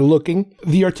similar looking.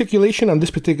 The articulation on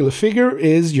this particular figure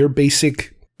is your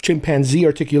basic chimpanzee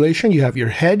articulation. You have your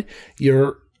head,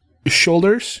 your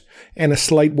shoulders, and a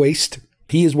slight waist.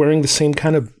 He is wearing the same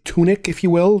kind of tunic, if you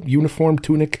will, uniform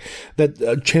tunic that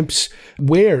chimps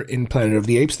wear in Planet of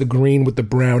the Apes, the green with the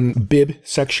brown bib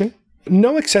section.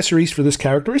 No accessories for this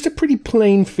character. It's a pretty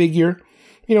plain figure.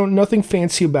 Nothing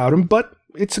fancy about him, but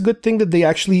it's a good thing that they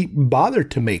actually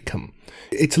bothered to make him.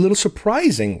 It's a little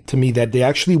surprising to me that they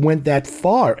actually went that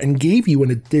far and gave you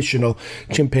an additional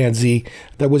chimpanzee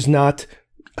that was not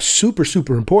super,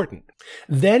 super important.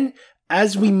 Then,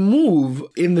 as we move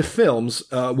in the films,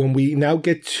 when we now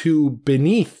get to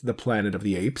beneath the Planet of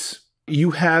the Apes,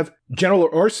 you have General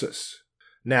Ursus.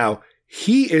 Now,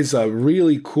 he is a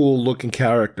really cool looking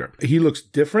character. He looks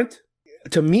different.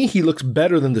 To me, he looks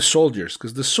better than the soldiers,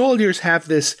 because the soldiers have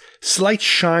this slight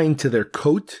shine to their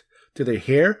coat, to their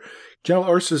hair.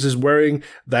 General Ursus is wearing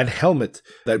that helmet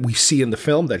that we see in the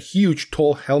film, that huge,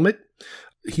 tall helmet.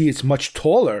 He is much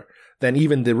taller than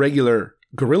even the regular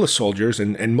gorilla soldiers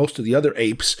and most of the other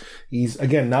apes. He's,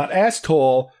 again, not as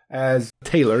tall as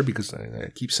Taylor, because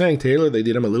I keep saying Taylor, they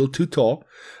did him a little too tall.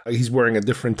 He's wearing a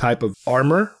different type of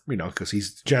armor, because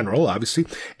he's general, obviously.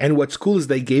 And what's cool is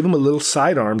they gave him a little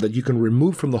sidearm that you can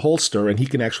remove from the holster, and he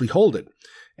can actually hold it.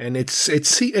 And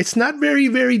it's not very,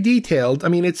 very detailed. I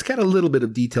mean, it's got a little bit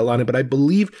of detail on it, but I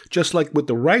believe, just like with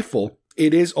the rifle,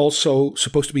 it is also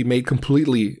supposed to be made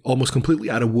almost completely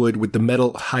out of wood with the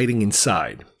metal hiding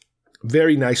inside.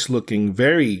 Very nice looking,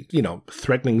 very,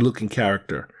 threatening looking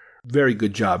character. Very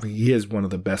good job. He is one of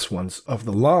the best ones of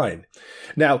the line.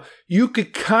 Now, you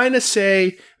could kind of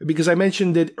say, because I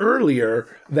mentioned it earlier,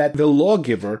 that the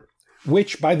Lawgiver,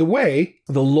 which, by the way,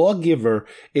 the Lawgiver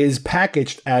is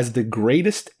packaged as the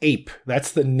greatest ape.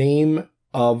 That's the name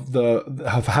of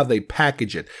how they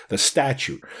package it, the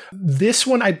statue. This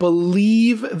one, I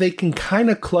believe they can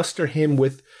kind of cluster him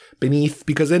with Beneath,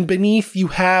 because in Beneath you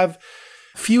have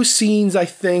few scenes, I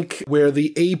think, where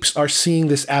the apes are seeing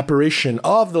this apparition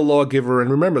of the Lawgiver, and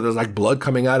remember, there's like blood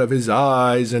coming out of his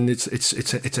eyes, and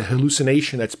it's a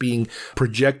hallucination that's being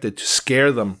projected to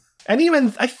scare them. And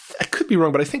even, I could be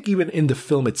wrong, but I think even in the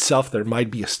film itself, there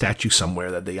might be a statue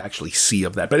somewhere that they actually see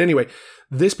of that. But anyway,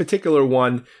 this particular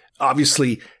one,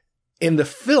 obviously, in the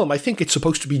film, I think it's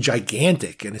supposed to be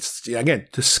gigantic, and it's, again,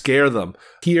 to scare them.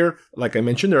 Here, like I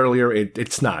mentioned earlier,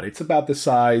 it's not. It's about the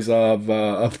size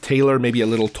of Taylor, maybe a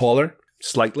little taller,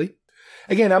 slightly.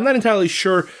 Again, I'm not entirely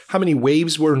sure how many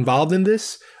waves were involved in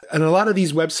this. And a lot of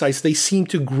these websites, they seem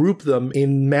to group them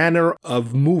in manner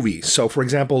of movies. So, for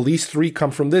example, these 3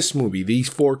 come from this movie. These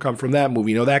 4 come from that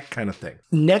movie. That kind of thing.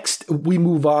 Next, we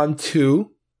move on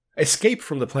to Escape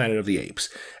from the Planet of the Apes.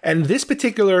 And this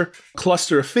particular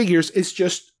cluster of figures is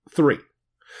just 3.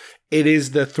 It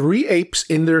is the 3 apes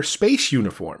in their space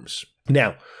uniforms.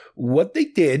 Now, what they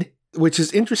did, which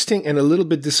is interesting and a little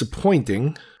bit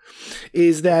disappointing,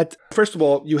 is that, first of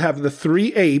all, you have the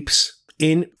 3 apes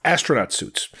in astronaut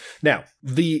suits. Now,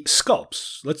 the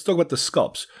sculpts. Let's talk about the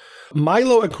sculpts.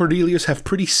 Milo and Cornelius have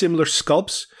pretty similar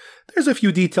sculpts. There's a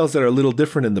few details that are a little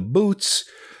different in the boots.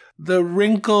 The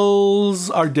wrinkles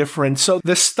are different. So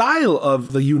the style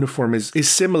of the uniform is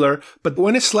similar, but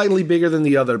one is slightly bigger than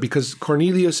the other because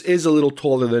Cornelius is a little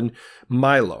taller than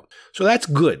Milo. So that's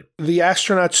good. The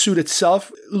astronaut suit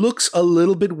itself looks a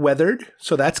little bit weathered,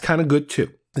 so that's kind of good too.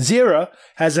 Zira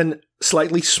has a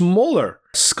slightly smaller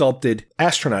sculpted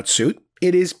astronaut suit.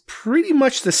 It is pretty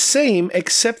much the same,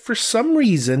 except for some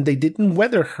reason they didn't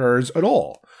weather hers at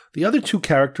all. The other 2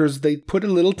 characters, they put a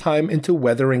little time into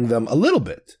weathering them a little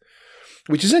bit,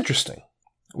 which is interesting.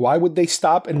 Why would they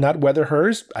stop and not weather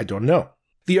hers? I don't know.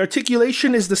 The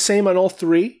articulation is the same on all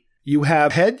 3. You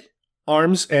have head,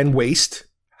 arms, and waist.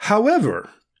 However,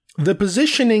 the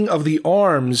positioning of the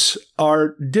arms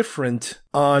are different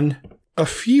on a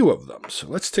few of them. So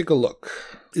let's take a look.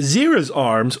 Zira's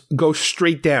arms go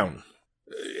straight down.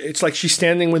 It's like she's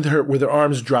standing with her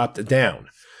arms dropped down.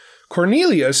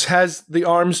 Cornelius has the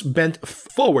arms bent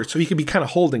forward, so he could be kind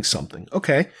of holding something.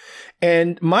 Okay.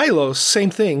 And Milo, same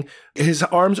thing. His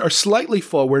arms are slightly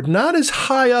forward, not as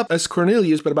high up as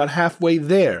Cornelius, but about halfway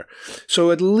there.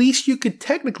 So at least you could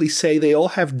technically say they all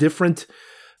have different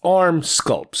arm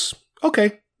sculpts.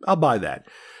 Okay, I'll buy that.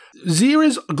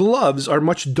 Zira's gloves are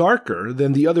much darker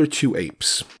than the other 2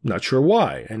 apes. Not sure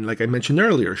why. And like I mentioned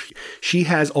earlier, she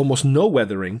has almost no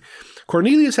weathering.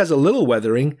 Cornelius has a little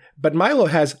weathering, but Milo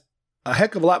has a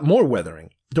heck of a lot more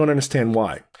weathering. Don't understand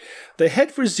why. The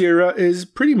head for Zira is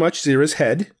pretty much Zira's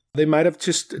head. They might have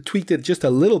just tweaked it just a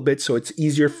little bit so it's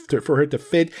easier for her to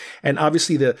fit. And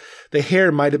obviously the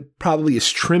hair might have probably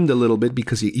is trimmed a little bit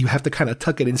because you have to kind of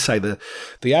tuck it inside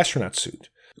the astronaut suit.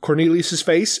 Cornelius's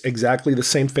face, exactly the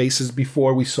same face as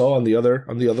before we saw on the other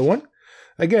one.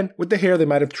 Again, with the hair, they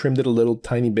might have trimmed it a little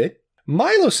tiny bit.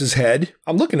 Milos's head,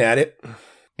 I'm looking at it,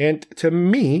 and to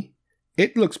me,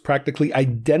 it looks practically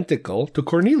identical to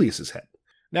Cornelius's head.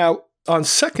 Now, on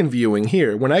second viewing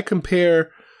here, when I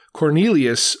compare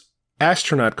Cornelius,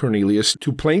 astronaut Cornelius,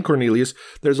 to plain Cornelius,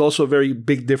 there's also a very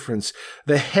big difference.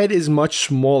 The head is much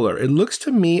smaller. It looks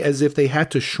to me as if they had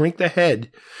to shrink the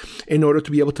head in order to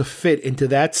be able to fit into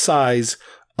that size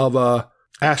of a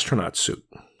astronaut suit.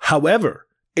 However,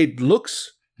 it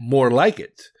looks more like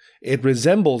it. It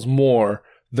resembles more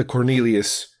the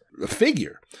Cornelius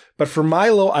figure. But for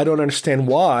Milo, I don't understand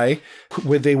why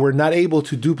they were not able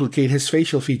to duplicate his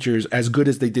facial features as good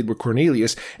as they did with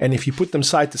Cornelius. And if you put them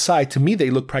side to side, to me, they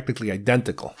look practically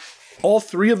identical. All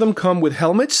 3 of them come with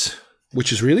helmets,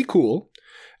 which is really cool.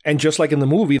 And just like in the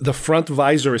movie, the front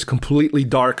visor is completely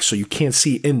dark, so you can't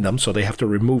see in them, so they have to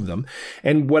remove them.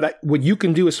 And what you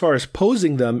can do as far as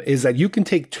posing them is that you can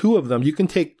take two of them. You can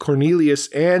take Cornelius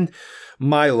and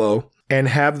Milo and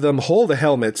have them hold the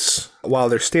helmets while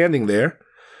they're standing there.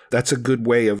 That's a good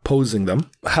way of posing them.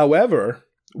 However,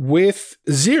 with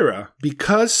Zira,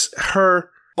 because her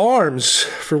arms,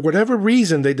 for whatever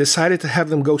reason, they decided to have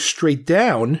them go straight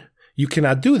down, you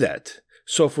cannot do that.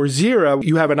 So for Zira,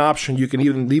 you have an option. You can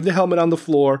either leave the helmet on the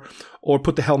floor or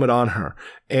put the helmet on her.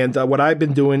 And what I've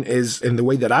been doing is, in the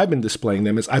way that I've been displaying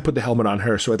them, is I put the helmet on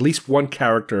her. So at least one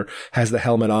character has the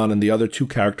helmet on and the other two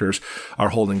characters are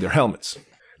holding their helmets.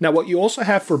 Now, what you also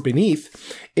have for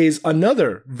Beneath is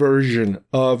another version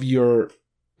of your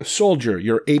soldier,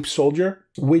 your ape soldier,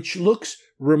 which looks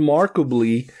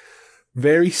remarkably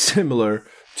very similar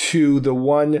to the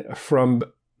one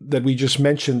that we just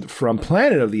mentioned from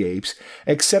Planet of the Apes,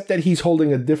 except that he's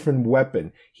holding a different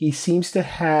weapon. He seems to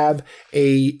have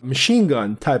a machine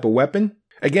gun type of weapon.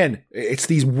 Again, it's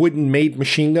these wooden-made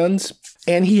machine guns,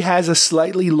 and he has a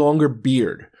slightly longer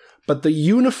beard. But the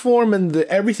uniform and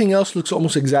everything else looks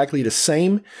almost exactly the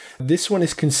same. This one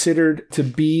is considered to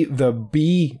be the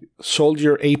B,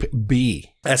 Soldier Ape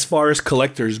B, as far as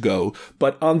collectors go.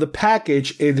 But on the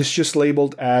package, it is just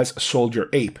labeled as Soldier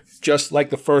Ape, just like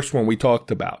the first one we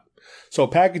talked about. So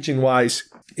packaging-wise,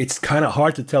 it's kind of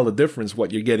hard to tell the difference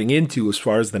what you're getting into as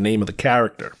far as the name of the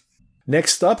character.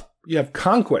 Next up, you have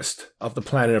Conquest of the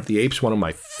Planet of the Apes, one of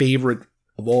my favorite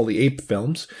of all the ape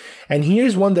films. And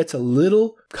here's one that's a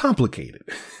little complicated.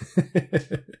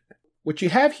 What you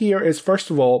have here is, first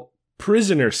of all,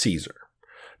 Prisoner Caesar.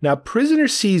 Now, Prisoner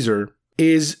Caesar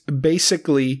is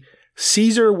basically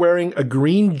Caesar wearing a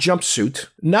green jumpsuit,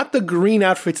 not the green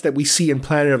outfits that we see in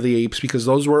Planet of the Apes, because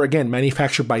those were, again,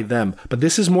 manufactured by them. But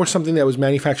this is more something that was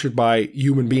manufactured by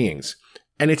human beings.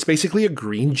 And it's basically a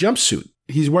green jumpsuit.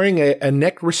 He's wearing a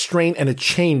neck restraint and a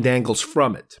chain dangles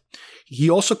from it. He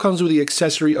also comes with the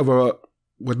accessory of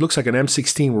what looks like an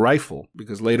M16 rifle,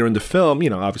 because later in the film,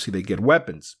 obviously they get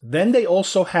weapons. Then they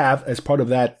also have, as part of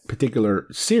that particular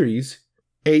series,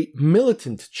 a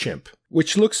militant chimp,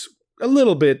 which looks a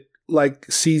little bit like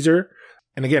Caesar.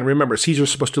 And again, remember, Caesar's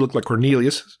supposed to look like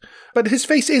Cornelius, but his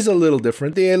face is a little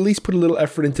different. They at least put a little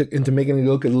effort into making it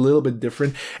look a little bit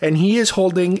different. And he is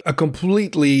holding a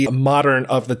completely modern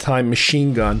of the time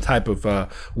machine gun type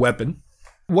of weapon.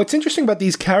 What's interesting about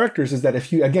these characters is that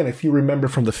if you remember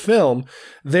from the film,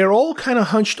 they're all kind of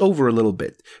hunched over a little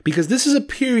bit, because this is a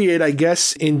period, I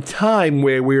guess, in time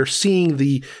where we're seeing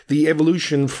the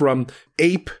evolution from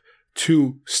ape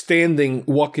to standing,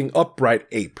 walking upright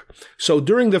ape. So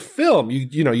during the film, you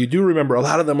do remember a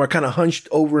lot of them are kind of hunched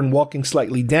over and walking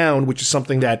slightly down, which is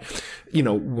something that,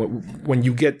 when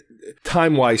you get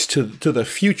time-wise to the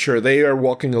future, they are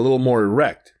walking a little more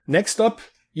erect. Next up,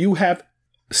 you have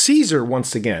Caesar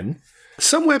once again.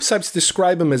 Some websites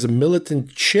describe him as a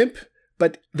militant chimp,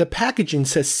 but the packaging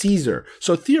says Caesar.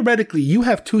 So theoretically, you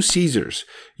have two Caesars.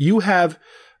 You have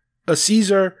a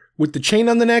Caesar with the chain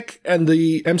on the neck and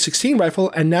the M16 rifle,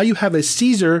 and now you have a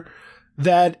Caesar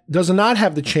that does not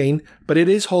have the chain, but it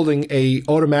is holding a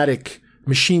automatic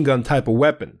machine gun type of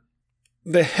weapon.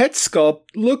 The head sculpt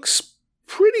looks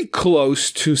pretty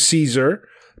close to Caesar,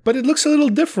 but it looks a little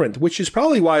different, which is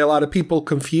probably why a lot of people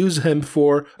confuse him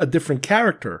for a different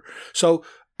character. So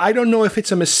I don't know if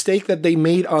it's a mistake that they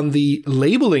made on the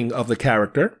labeling of the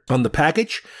character on the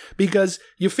package, because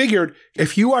you figured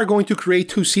if you are going to create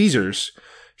two Caesars,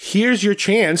 here's your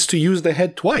chance to use the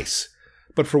head twice.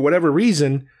 But for whatever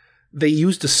reason, they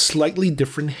used a slightly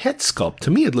different head sculpt. To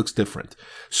me, it looks different.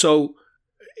 So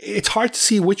it's hard to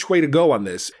see which way to go on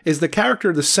this. Is the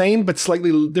character the same but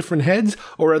slightly different heads,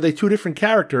 or are they two different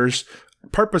characters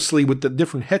purposely with the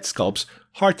different head sculpts?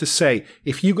 Hard to say.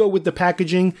 If you go with the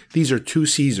packaging, these are two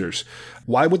Caesars.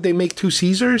 Why would they make two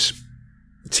Caesars?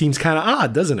 It seems kind of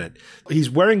odd, doesn't it?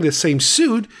 He's wearing the same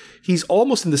suit. He's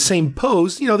almost in the same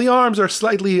pose. The arms are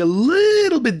slightly a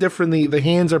little bit different. The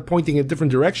hands are pointing in a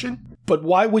different direction. But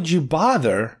why would you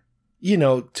bother,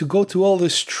 to go to all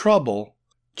this trouble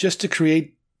just to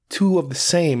create two of the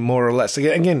same, more or less?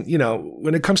 Again,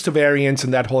 when it comes to variants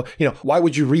and that whole, why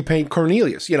would you repaint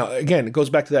Cornelius? Again, it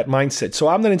goes back to that mindset. So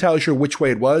I'm not entirely sure which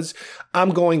way it was. I'm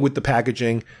going with the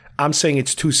packaging. I'm saying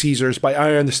it's two Caesars, but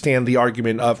I understand the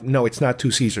argument of, no, it's not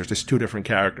two Caesars. It's two different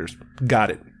characters.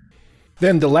 Got it.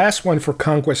 Then the last one for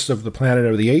Conquest of the Planet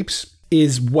of the Apes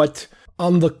is what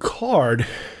on the card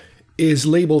is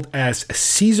labeled as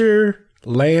Caesar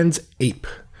Lands Ape.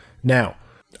 Now,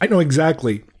 I know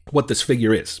exactly what this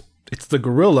figure is. It's the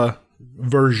gorilla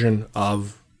version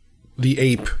of the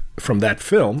ape from that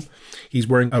film. He's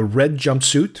wearing a red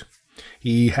jumpsuit.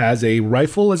 He has a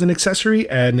rifle as an accessory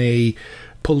and a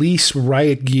police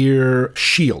riot gear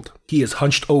shield. He is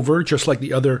hunched over, just like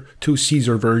the other two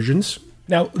Caesar versions.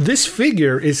 Now, this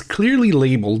figure is clearly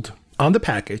labeled on the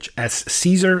package as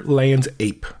Caesar Lands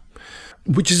Ape,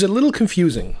 which is a little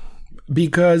confusing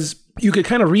because you could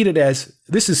kind of read it as,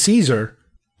 this is Caesar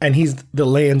and he's the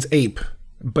Lands Ape,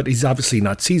 but he's obviously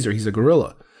not Caesar, he's a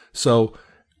gorilla. So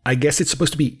I guess it's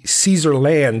supposed to be Caesar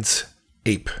Lands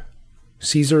Ape.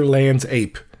 Caesar Lands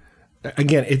Ape.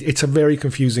 Again, it's a very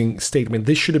confusing statement.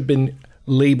 This should have been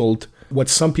labeled what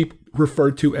some people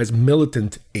refer to as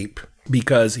militant ape,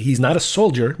 because he's not a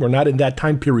soldier. We're not in that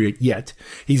time period yet.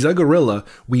 He's a gorilla.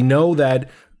 We know that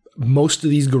most of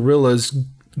these gorillas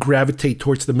gravitate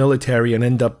towards the military and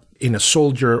end up in a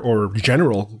soldier or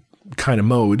general kind of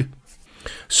mode.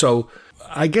 So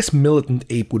I guess militant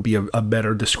ape would be a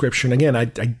better description. Again, I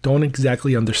don't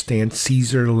exactly understand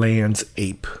Caesar Lands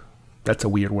Ape. That's a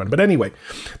weird one. But anyway,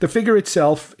 the figure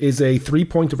itself is a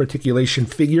 3-point of articulation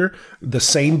figure, the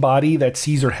same body that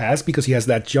Caesar has because he has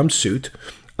that jumpsuit,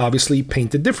 obviously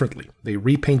painted differently. They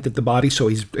repainted the body, so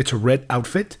it's a red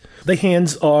outfit. The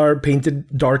hands are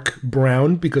painted dark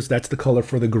brown because that's the color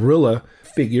for the gorilla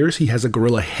figures. He has a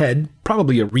gorilla head,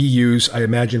 probably a reuse, I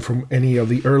imagine, from any of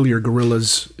the earlier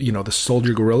gorillas, the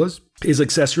soldier gorillas. His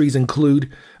accessories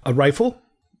include a rifle,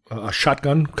 a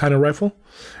shotgun kind of rifle,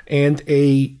 and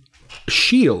a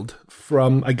shield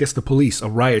from, I guess, the police, a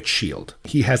riot shield.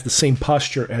 He has the same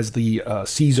posture as the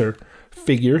Caesar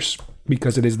figures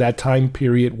because it is that time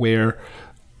period where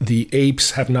the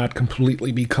apes have not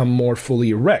completely become more fully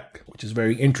erect, which is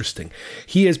very interesting.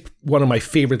 He is one of my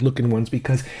favorite looking ones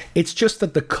because it's just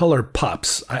that the color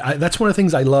pops. That's one of the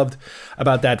things I loved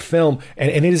about that film, and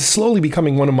it is slowly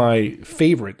becoming one of my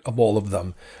favorite of all of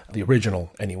them, the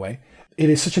original anyway. It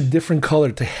is such a different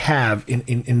color to have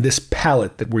in this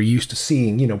palette that we're used to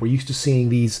seeing. We're used to seeing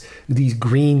these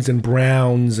greens and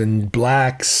browns and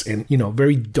blacks and,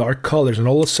 very dark colors. And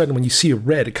all of a sudden, when you see a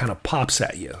red, it kind of pops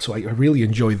at you. So I really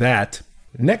enjoy that.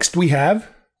 Next, we have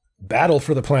Battle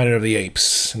for the Planet of the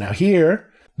Apes. Now here,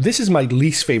 this is my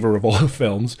least favorite of all the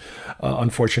films,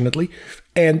 unfortunately.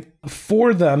 And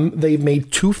for them, they've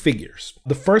made two figures.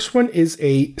 The first one is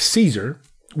a Caesar,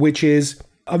 which is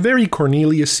a very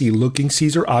Cornelius-y looking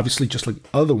Caesar, obviously just like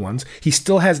other ones. He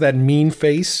still has that mean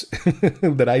face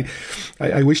that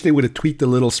I wish they would have tweaked a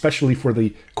little, especially for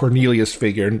the Cornelius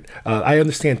figure. I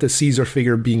understand the Caesar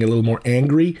figure being a little more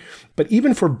angry, but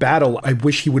even for Battle, I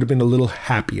wish he would have been a little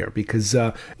happier because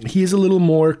he is a little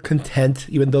more content,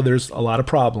 even though there's a lot of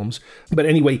problems. But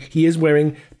anyway, he is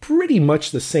wearing pretty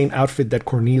much the same outfit that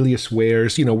Cornelius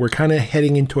wears. We're kind of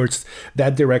heading in towards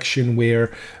that direction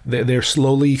where they're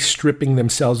slowly stripping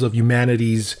themselves of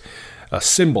humanity's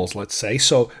symbols, let's say.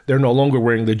 So they're no longer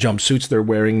wearing the jumpsuits. They're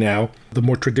wearing now the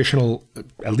more traditional,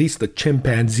 at least the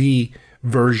chimpanzee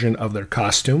version of their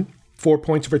costume. 4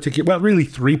 points of articulation. Well, really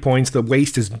 3 points. The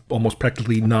waist is almost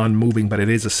practically non-moving, but it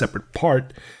is a separate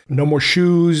part. No more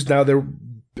shoes. Now they're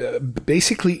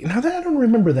basically, now that I don't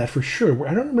remember that for sure.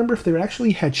 I don't remember if they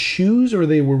actually had shoes or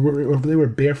they were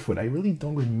barefoot. I really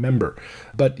don't remember.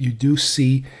 But you do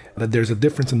see that there's a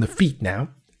difference in the feet now.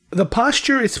 The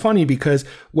posture is funny because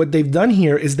what they've done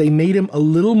here is they made him a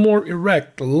little more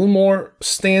erect, a little more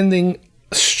standing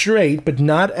straight, but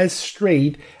not as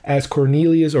straight as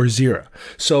Cornelius or Zira.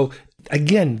 So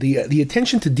again, the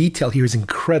attention to detail here is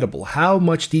incredible. How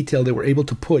much detail they were able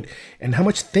to put and how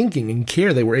much thinking and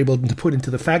care they were able to put into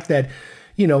the fact that,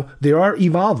 they are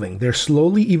evolving. They're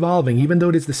slowly evolving. Even though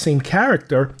it is the same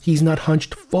character, he's not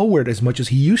hunched forward as much as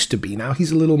he used to be. Now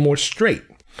he's a little more straight.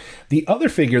 The other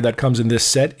figure that comes in this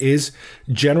set is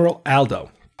General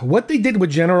Aldo. What they did with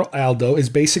General Aldo is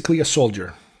basically a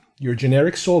soldier. Your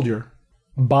generic soldier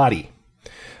body.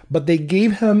 But they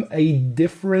gave him a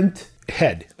different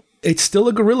head. It's still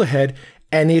a gorilla head,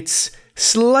 and it's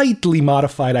slightly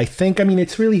modified, I think. I mean,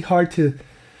 it's really hard to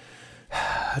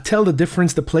tell the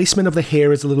difference. The placement of the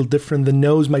hair is a little different. The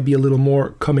nose might be a little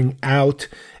more coming out.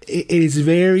 It is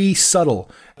very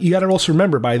subtle. You got to also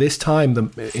remember, by this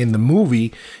time in the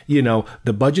movie,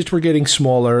 the budgets were getting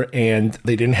smaller, and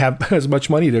they didn't have as much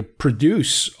money to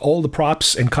produce all the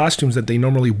props and costumes that they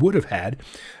normally would have had.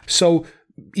 So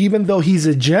even though he's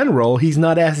a general, he's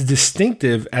not as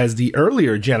distinctive as the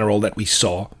earlier general that we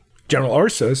saw, General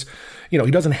Ursus. He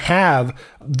doesn't have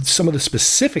some of the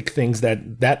specific things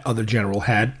that other general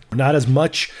had. Not as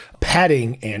much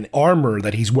padding and armor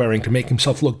that he's wearing to make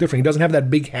himself look different. He doesn't have that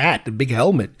big hat, the big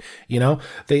helmet.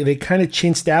 They kind of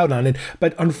chinsed out on it.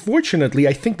 But unfortunately,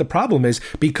 I think the problem is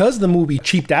because the movie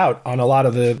cheaped out on a lot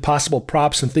of the possible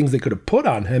props and things they could have put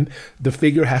on him, the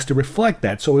figure has to reflect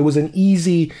that. So it was an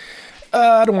easy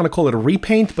I don't want to call it a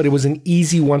repaint, but it was an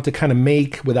easy one to kind of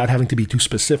make without having to be too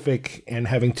specific and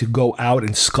having to go out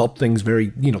and sculpt things very,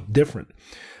 different.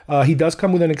 He does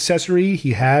come with an accessory.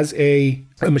 He has a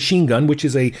machine gun, which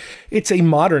is it's a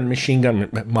modern machine gun,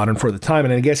 modern for the time.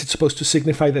 And I guess it's supposed to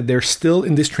signify that they're still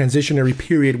in this transitionary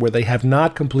period where they have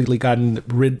not completely gotten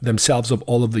rid themselves of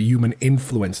all of the human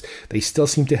influence. They still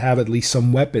seem to have at least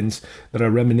some weapons that are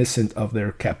reminiscent of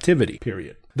their captivity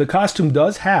period. The costume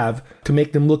does have, to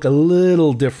make them look a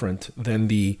little different than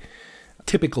the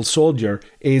typical soldier,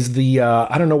 is the,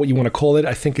 I don't know what you want to call it.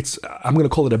 I'm going to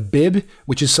call it a bib,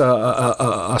 which is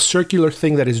a circular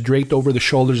thing that is draped over the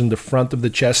shoulders and the front of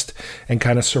the chest and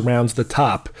kind of surrounds the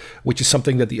top, which is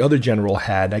something that the other general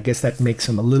had. I guess that makes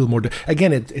him a little more,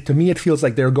 again, to me, it feels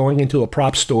like they're going into a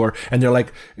prop store and they're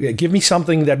like, give me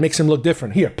something that makes him look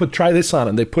different. Here, try this on.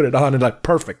 And they put it on and like,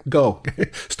 perfect, go,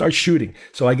 start shooting.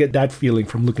 So I get that feeling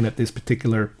from looking at this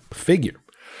particular figure.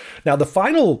 Now, the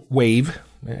final wave,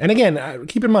 and again,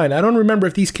 keep in mind, I don't remember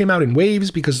if these came out in waves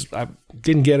because I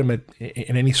didn't get them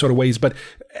in any sort of ways. But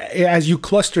as you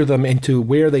cluster them into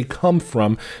where they come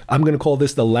from, I'm going to call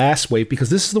this the last wave because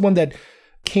this is the one that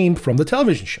came from the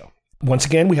television show. Once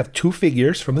again, we have two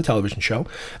figures from the television show.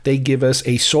 They give us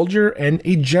a soldier and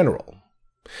a general.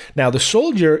 Now, the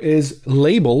soldier is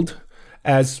labeled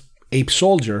as Ape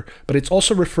Soldier, but it's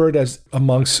also referred as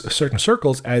amongst certain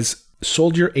circles as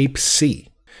Soldier Ape C.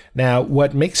 Now,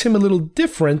 what makes him a little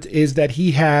different is that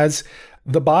he has,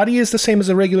 the body is the same as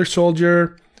a regular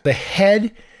soldier. The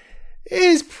head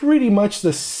is pretty much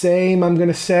the same, I'm going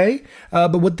to say.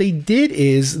 But what they did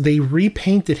is they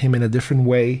repainted him in a different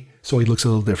way so he looks a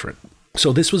little different.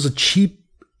 So this was a cheap,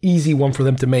 easy one for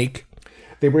them to make.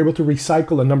 They were able to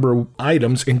recycle a number of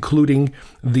items, including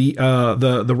the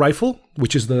rifle,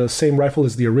 which is the same rifle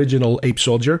as the original Ape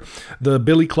Soldier, the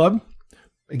billy club.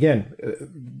 Again,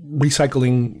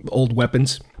 recycling old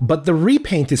weapons. But the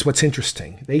repaint is what's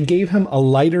interesting. They gave him a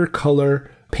lighter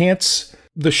color pants.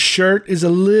 The shirt is a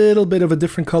little bit of a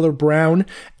different color brown.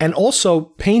 And also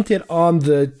painted on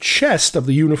the chest of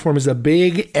the uniform is a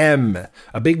big M,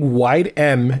 a big wide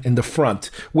M in the front,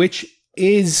 which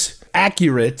is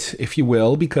accurate, if you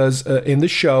will, because in the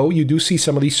show, you do see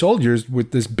some of these soldiers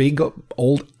with this big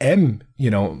old M,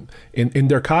 in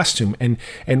their costume.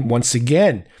 And once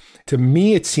again, to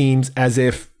me, it seems as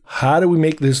if, how do we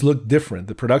make this look different?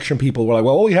 The production people were like,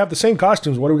 well, we have the same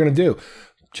costumes. What are we going to do?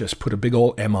 Just put a big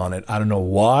old M on it. I don't know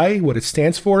why, what it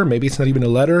stands for. Maybe it's not even a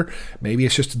letter. Maybe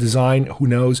it's just a design. Who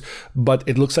knows? But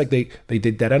it looks like they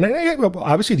did that. And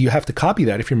obviously, you have to copy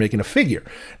that if you're making a figure.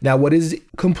 Now, what is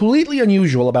completely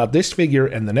unusual about this figure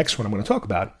and the next one I'm going to talk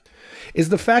about is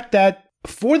the fact that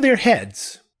for their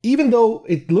heads, even though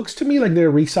it looks to me like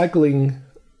they're recycling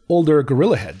older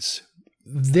gorilla heads,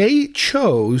 they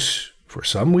chose, for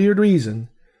some weird reason,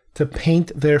 to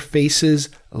paint their faces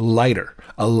lighter,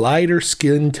 a lighter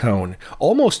skin tone,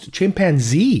 almost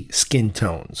chimpanzee skin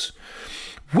tones,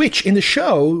 which in the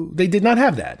show, they did not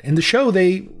have that. In the show,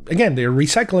 they're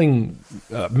recycling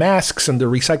masks and they're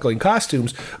recycling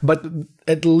costumes, but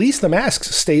at least the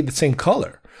masks stayed the same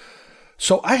color.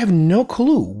 So I have no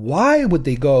clue. Why would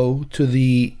they go to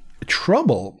the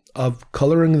trouble of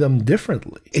coloring them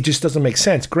differently? It just doesn't make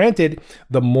sense. Granted,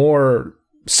 the more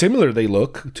similar they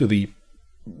look to the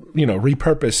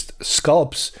repurposed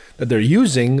sculpts that they're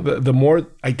using, the more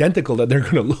identical that they're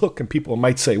going to look. And people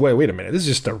might say, wait a minute, this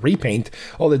is just a repaint.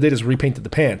 All they did is repainted the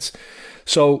pants.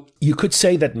 So you could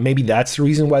say that maybe that's the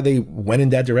reason why they went in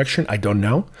that direction. I don't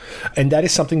know. And that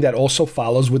is something that also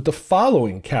follows with the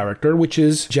following character, which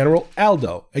is General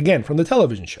Aldo, again, from the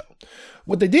television show.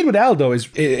 What they did with Aldo is,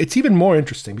 it's even more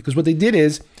interesting because what they did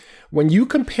is, when you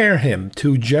compare him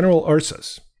to General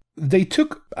Ursus, they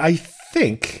took, I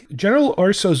think, General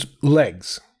Ursus'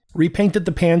 legs, repainted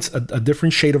the pants a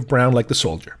different shade of brown like the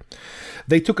soldier.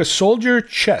 They took a soldier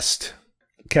chest,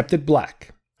 kept it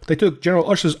black. They took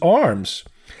General Ursus' arms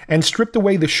and stripped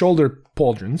away the shoulder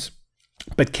pauldrons,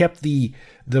 but kept the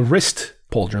wrist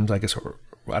pauldrons, I guess, or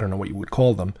I don't know what you would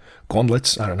call them,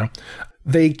 gauntlets, I don't know.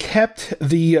 They kept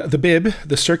the bib,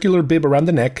 the circular bib around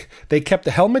the neck. They kept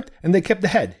the helmet and they kept the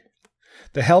head.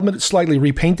 The helmet slightly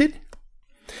repainted.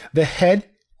 The head,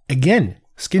 again,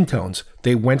 skin tones.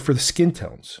 They went for the skin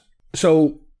tones.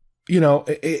 So,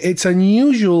 it's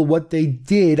unusual what they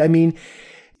did. I mean,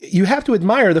 you have to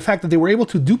admire the fact that they were able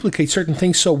to duplicate certain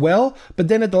things so well, but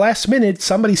then at the last minute,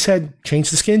 somebody said,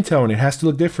 change the skin tone. It has to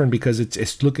look different because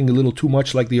it's looking a little too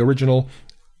much like the original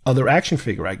other action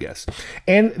figure, I guess.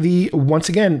 And once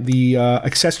again, the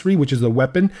accessory, which is the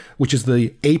weapon, which is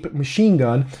the ape machine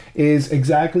gun, is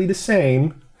exactly the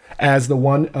same as the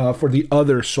one for the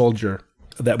other soldier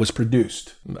that was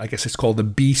produced. I guess it's called the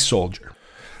B Soldier.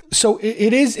 So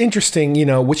it is interesting,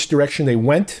 which direction they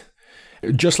went.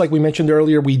 Just like we mentioned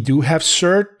earlier, we do have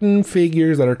certain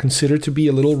figures that are considered to be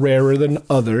a little rarer than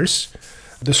others.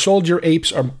 The soldier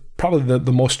apes are probably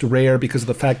the most rare because of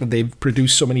the fact that they've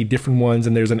produced so many different ones,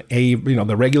 and there's an A,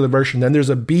 the regular version. Then there's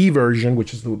a B version,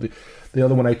 which is the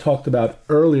other one I talked about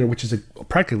earlier, which is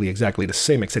practically exactly the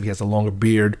same, except he has a longer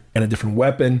beard and a different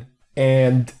weapon.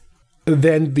 And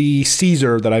then the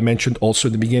Caesar that I mentioned also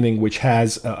in the beginning, which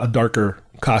has a darker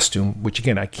costume, which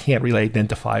again, I can't really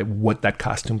identify what that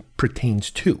costume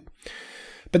pertains to.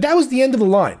 But that was the end of the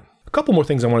line. A couple more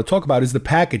things I want to talk about is the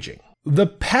packaging. The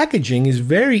packaging is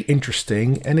very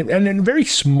interesting and very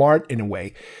smart in a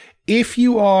way. If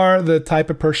you are the type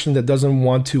of person that doesn't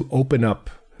want to open up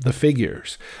the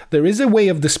figures, there is a way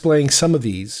of displaying some of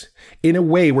these in a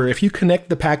way where if you connect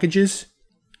the packages,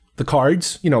 the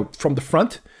cards, from the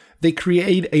front, they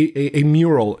create a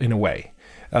mural in a way.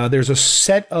 There's a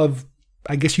set of,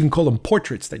 I guess you can call them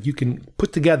portraits that you can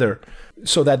put together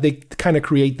so that they kind of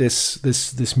create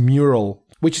this mural,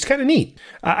 which is kind of neat.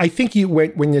 I think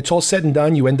when it's all said and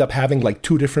done, you end up having like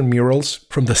 2 different murals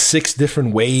from the 6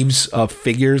 different waves of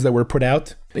figures that were put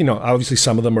out. Obviously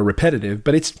some of them are repetitive,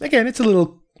 but it's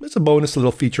a bonus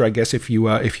little feature, I guess, if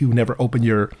you never opened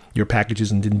your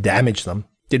packages and didn't damage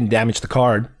the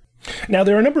card. Now,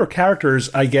 there are a number of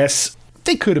characters, I guess,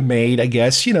 they could have made, I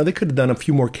guess. They could have done a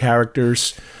few more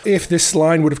characters if this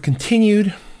line would have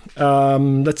continued.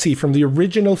 Let's see, from the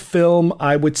original film,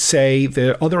 I would say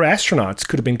the other astronauts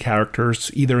could have been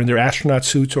characters, either in their astronaut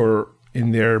suits or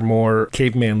in their more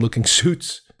caveman-looking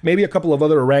suits. Maybe a couple of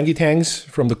other orangutans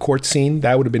from the court scene.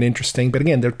 That would have been interesting. But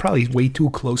again, they're probably way too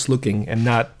close-looking and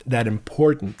not that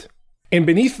important. And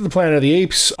Beneath the Planet of the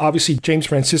Apes, obviously James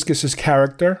Franciscus'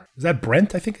 character, is that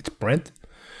Brent? I think it's Brent.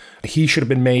 He should have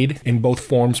been made in both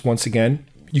forms once again.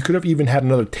 You could have even had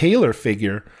another Taylor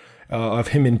figure of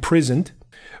him imprisoned.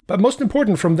 But most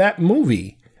important from that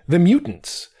movie, the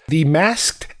mutants, the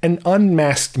masked and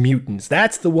unmasked mutants,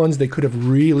 that's the ones they could have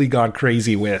really gone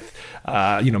crazy with.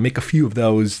 Make a few of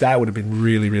those. That would have been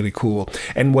really, really cool.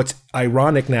 And what's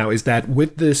ironic now is that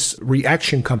with this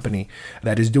Reaction company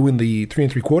that is doing the 3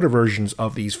 3/4 versions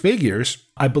of these figures,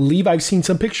 I believe I've seen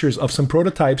some pictures of some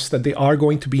prototypes that they are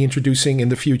going to be introducing in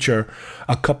the future,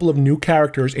 a couple of new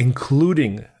characters,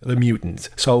 including the mutants.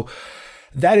 So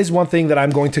that is one thing that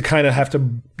I'm going to kind of have to,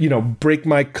 break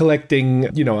my collecting.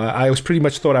 I was pretty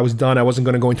much thought I was done. I wasn't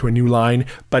going to go into a new line.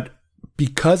 But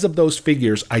because of those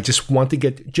figures, I just want to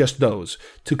get just those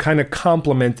to kind of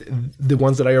complement the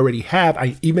ones that I already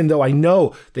have. Even though I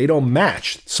know they don't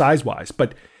match size-wise,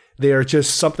 but they are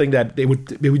just something that they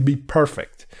would be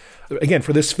perfect. Again,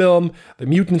 for this film, the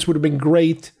mutants would have been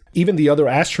great. Even the other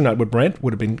astronaut with Brent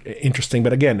would have been interesting.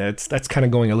 But again, that's kind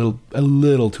of going a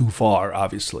little too far,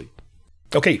 obviously.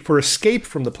 Okay, for Escape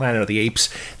from the Planet of the Apes,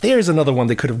 there's another one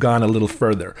that could have gone a little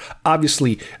further.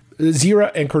 Obviously,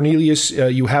 Zira and Cornelius,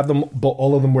 you have them,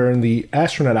 all of them wearing the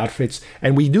astronaut outfits,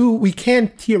 and we can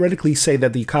theoretically say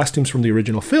that the costumes from the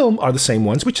original film are the same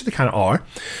ones, which they kind of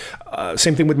are.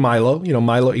 Same thing with Milo.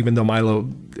 Milo, even though Milo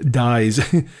dies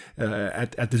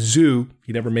at the zoo,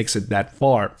 he never makes it that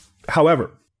far.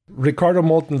 However, Ricardo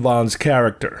Montalban's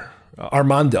character,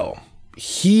 Armando,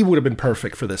 he would have been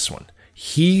perfect for this one.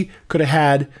 He could have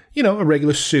had, a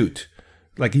regular suit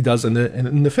like he does in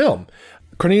the film.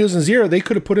 Cornelius and Zira, they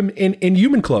could have put him in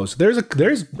human clothes. There's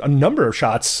a number of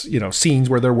shots, scenes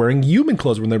where they're wearing human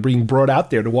clothes when they're being brought out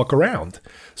there to walk around.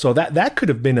 So that could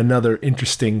have been another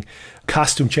interesting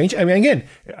costume change. I mean, again,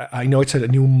 I know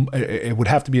it would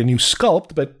have to be a new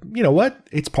sculpt, but you know what?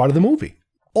 It's part of the movie.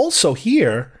 Also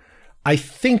here, I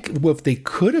think what they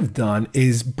could have done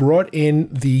is brought in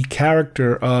the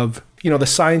character of, the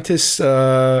scientists,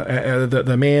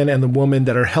 the man and the woman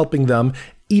that are helping them,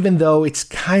 even though it's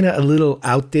kind of a little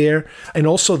out there. And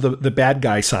also the bad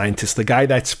guy scientist, the guy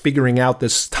that's figuring out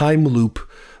this time loop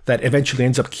that eventually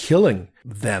ends up killing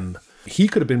them. He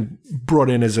could have been brought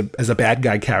in as a bad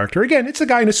guy character. Again, it's a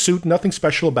guy in a suit, nothing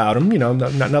special about him,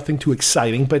 nothing too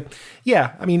exciting. But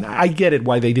yeah, I mean, I get it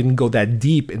why they didn't go that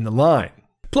deep in the line.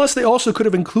 Plus, they also could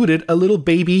have included a little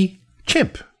baby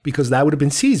chimp, because that would have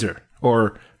been Caesar.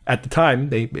 Or at the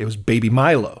time, it was baby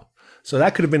Milo. So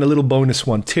that could have been a little bonus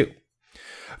one too.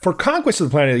 For Conquest of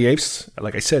the Planet of the Apes,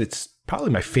 like I said, it's probably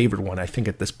my favorite one, I think,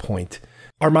 at this point.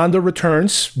 Armando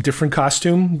returns, different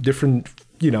costume, different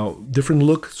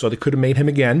look, so they could have made him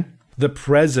again. The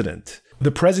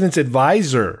president's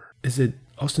advisor, is it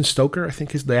Austin Stoker, I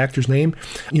think is the actor's name?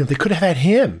 They could have had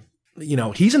him.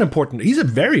 He's a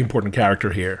very important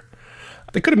character here.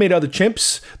 They could have made other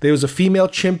chimps. There was a female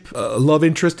chimp, love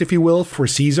interest, if you will, for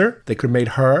Caesar. They could have made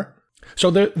her. So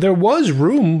there was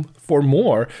room for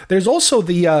more. There's also I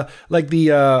don't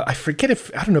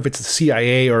know if it's the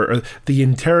CIA or the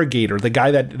interrogator, the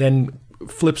guy that then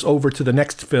flips over to the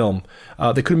next film.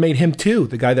 They could have made him too,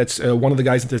 the guy that's one of the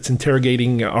guys that's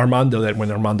interrogating Armando that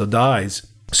when Armando dies.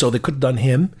 So they could have done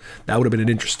him. That would have been an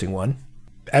interesting one.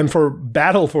 And for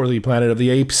Battle for the Planet of the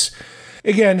Apes,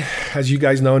 again, as you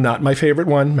guys know, not my favorite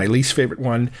one, my least favorite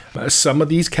one. Some of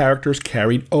these characters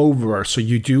carried over. So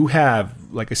you do have,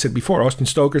 like I said before, Austin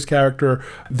Stoker's character,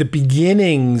 the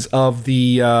beginnings of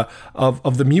the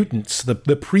of the mutants, the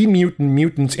pre-mutant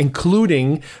mutants,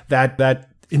 including that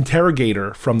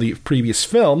interrogator from the previous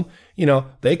film. You know,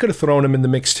 they could have thrown him in the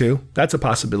mix too. That's a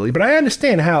possibility. But I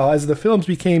understand how, as the films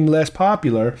became less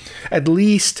popular, at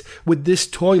least with this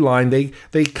toy line,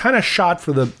 they kind of shot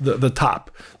for the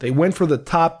top. They went for the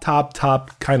top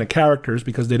kind of characters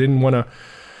because they didn't want to,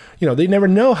 you know, they never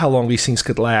know how long these things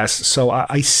could last. So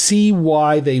I see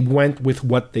why they went with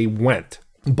what they went.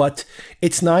 But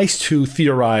it's nice to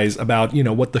theorize about, you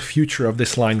know, what the future of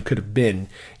this line could have been.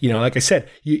 You know, like I said,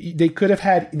 they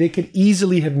could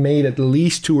easily have made at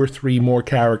least 2 or 3 more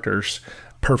characters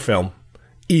per film.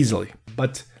 Easily.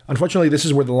 But unfortunately, this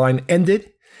is where the line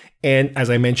ended. And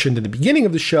as I mentioned in the beginning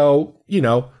of the show, you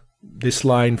know, this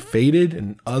line faded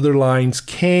and other lines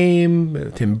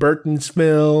came. Tim Burton's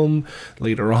film,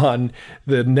 later on,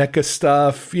 the NECA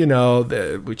stuff, you know,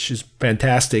 which is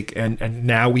fantastic. And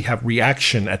now we have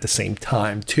reaction at the same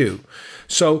time, too.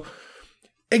 So,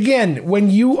 again,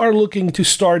 when you are looking to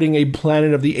starting a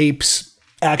Planet of the Apes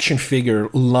action figure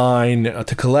line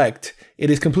to collect,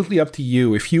 it is completely up to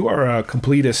you. If you are a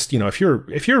completist, you know, if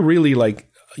you're really like,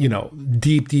 you know,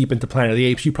 deep into Planet of the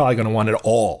Apes, you're probably going to want it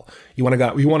all. You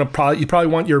probably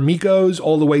want your Mikos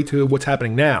all the way to what's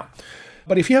happening now.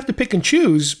 But if you have to pick and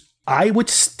choose, I would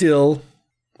still,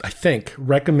 I think,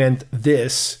 recommend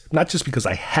this, not just because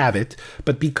I have it,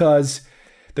 but because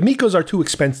the Mikos are too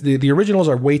expensive. The originals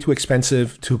are way too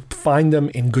expensive to find them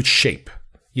in good shape.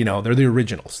 You know, they're the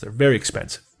originals. They're very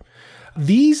expensive.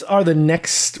 These are the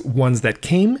next ones that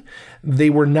came. They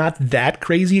were not that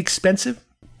crazy expensive.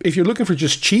 If you're looking for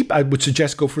just cheap, I would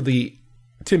suggest go for the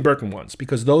Tim Burton ones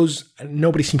because those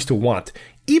nobody seems to want.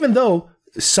 Even though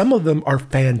some of them are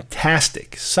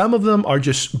fantastic. Some of them are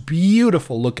just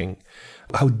beautiful looking,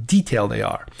 how detailed they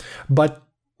are. But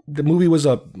the movie was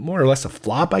more or less a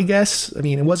flop, I guess. I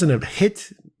mean, it wasn't a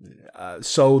hit.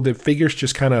 So the figures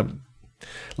just kind of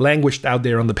languished out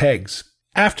there on the pegs.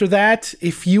 After that,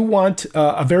 if you want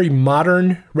a very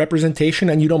modern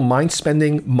representation and you don't mind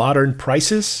spending modern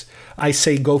prices, I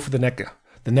say go for the NECA.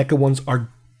 The NECA ones are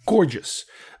gorgeous.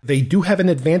 They do have an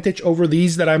advantage over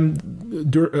these that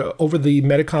over the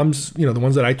Medicoms, you know, the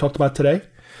ones that I talked about today.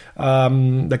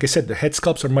 Like I said, the head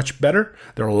sculpts are much better.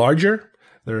 They're larger.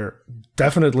 They're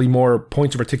definitely more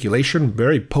points of articulation,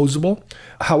 very posable.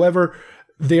 However,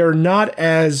 they are not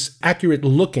as accurate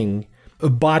looking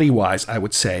body-wise, I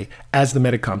would say, as the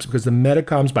Medicoms, because the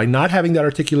Medicoms, by not having that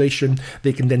articulation,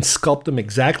 they can then sculpt them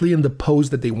exactly in the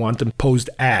pose that they want them posed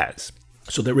as.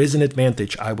 So there is an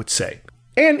advantage, I would say.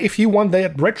 And if you want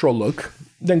that retro look,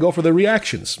 then go for the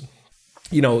reactions.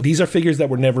 You know, these are figures that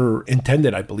were never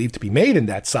intended, I believe, to be made in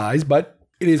that size, but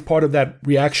it is part of that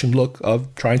reaction look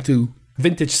of trying to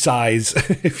vintage size,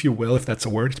 if you will, if that's a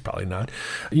word. It's probably not.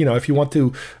 You know, if you want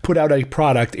to put out a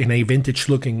product in a vintage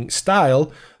looking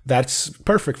style, that's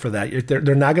perfect for that.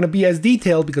 They're not going to be as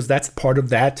detailed because that's part of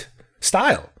that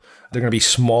style. They're going to be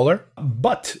smaller,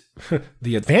 but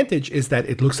the advantage is that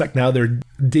it looks like now they're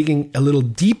digging a little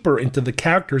deeper into the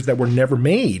characters that were never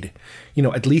made, you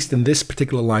know, at least in this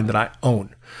particular line that I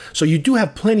own. So you do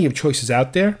have plenty of choices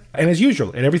out there. And as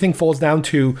usual, and everything falls down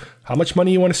to how much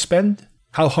money you want to spend,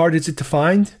 how hard is it to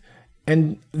find,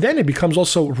 and then it becomes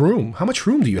also room. How much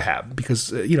room do you have?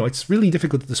 Because, you know, it's really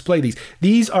difficult to display these.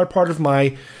 These are part of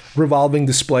my revolving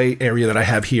display area that I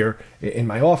have here in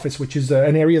my office, which is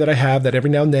an area that I have that every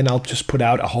now and then I'll just put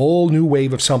out a whole new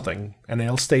wave of something, and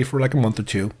they'll stay for like a month or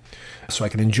two so I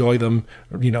can enjoy them,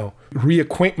 you know,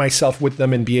 reacquaint myself with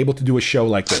them and be able to do a show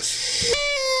like this.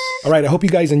 All right, I hope you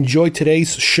guys enjoyed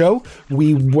today's show.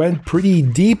 We went pretty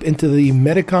deep into the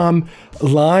Medicom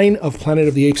line of Planet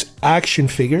of the Apes action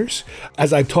figures.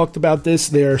 As I've talked about this,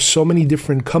 there are so many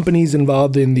different companies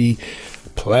involved in the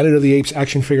Planet of the Apes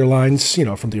action figure lines, you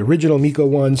know, from the original Miko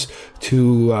ones to,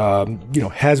 you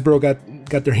know, Hasbro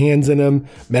got their hands in them,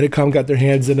 Medicom got their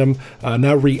hands in them,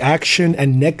 now Reaction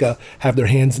and NECA have their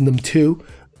hands in them too.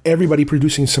 Everybody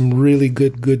producing some really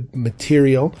good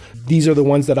material. These are the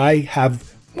ones that I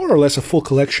have more or less a full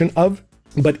collection of,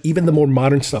 but even the more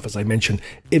modern stuff, as I mentioned,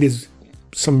 it is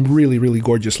some really, really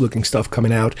gorgeous looking stuff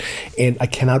coming out, and I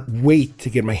cannot wait to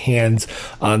get my hands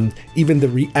on even the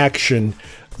reaction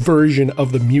version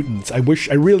of the mutants. I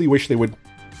really wish they would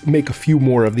make a few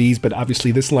more of these, but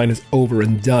obviously this line is over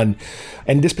and done.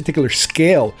 And this particular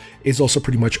scale is also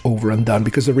pretty much over and done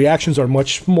because the reactions are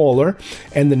much smaller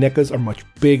and the NECAs are much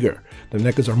bigger. The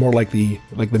NECAs are more like the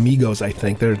Migos, I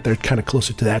think. They're kind of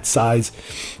closer to that size.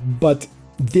 But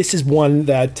this is one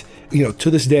that, to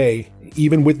this day,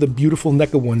 even with the beautiful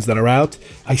NECA ones that are out,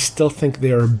 I still think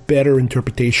they're a better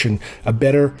interpretation, a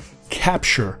better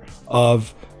capture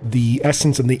of the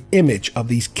essence and the image of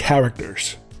these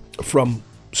characters from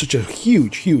such a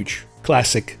huge, huge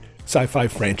classic sci-fi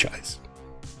franchise.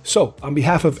 So, on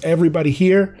behalf of everybody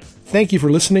here, thank you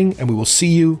for listening, and we will see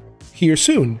you here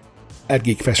soon at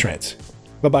Geek Fest Rants.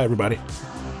 Bye-bye, everybody.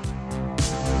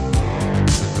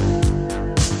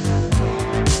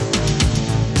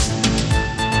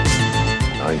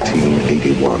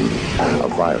 A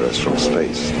virus from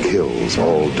space kills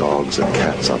all dogs and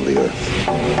cats on the Earth.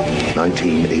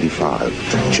 1985.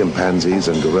 Chimpanzees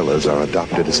and gorillas are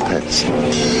adopted as pets.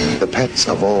 The pets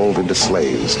evolve into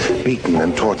slaves, beaten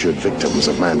and tortured victims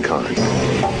of mankind.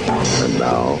 And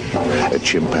now, a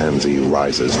chimpanzee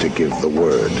rises to give the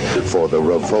word for the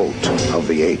revolt of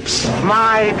the apes.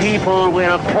 My people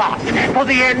will plot for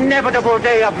the inevitable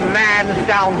day of man's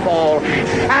downfall.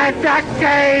 And that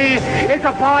day is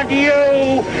upon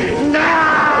you now!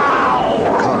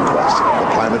 Conquest of the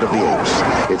Planet of the Apes.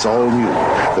 It's all new,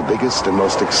 the biggest and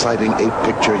most exciting ape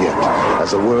picture yet,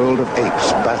 as a world of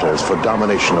apes battles for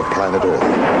domination of planet Earth.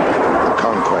 The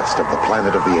Conquest of the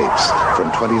Planet of the Apes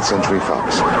from 20th Century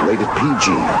Fox. Rated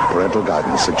PG. Parental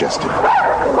guidance suggested.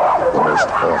 The most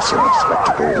awesome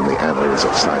spectacle in the annals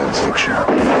of science fiction.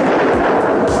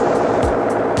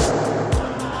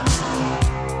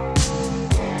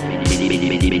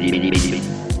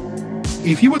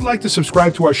 If you would like to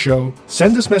subscribe to our show,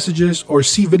 send us messages, or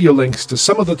see video links to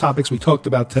some of the topics we talked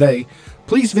about today,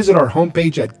 please visit our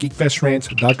homepage at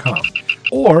geekfestrants.com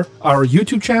or our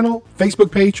YouTube channel,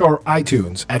 Facebook page, or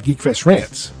iTunes at Geekfest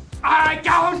Rants. I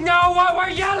don't know what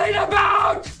we're yelling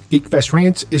about! Geekfest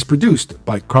Rants is produced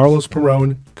by Carlos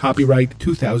Perón, copyright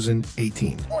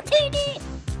 2018.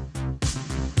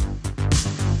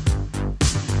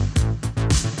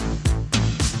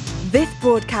 This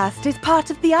broadcast is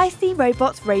part of the IC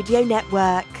Robots Radio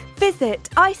Network. Visit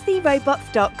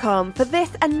icrobots.com for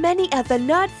this and many other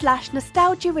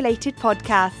nerd/nostalgia related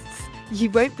podcasts. You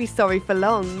won't be sorry for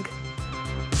long.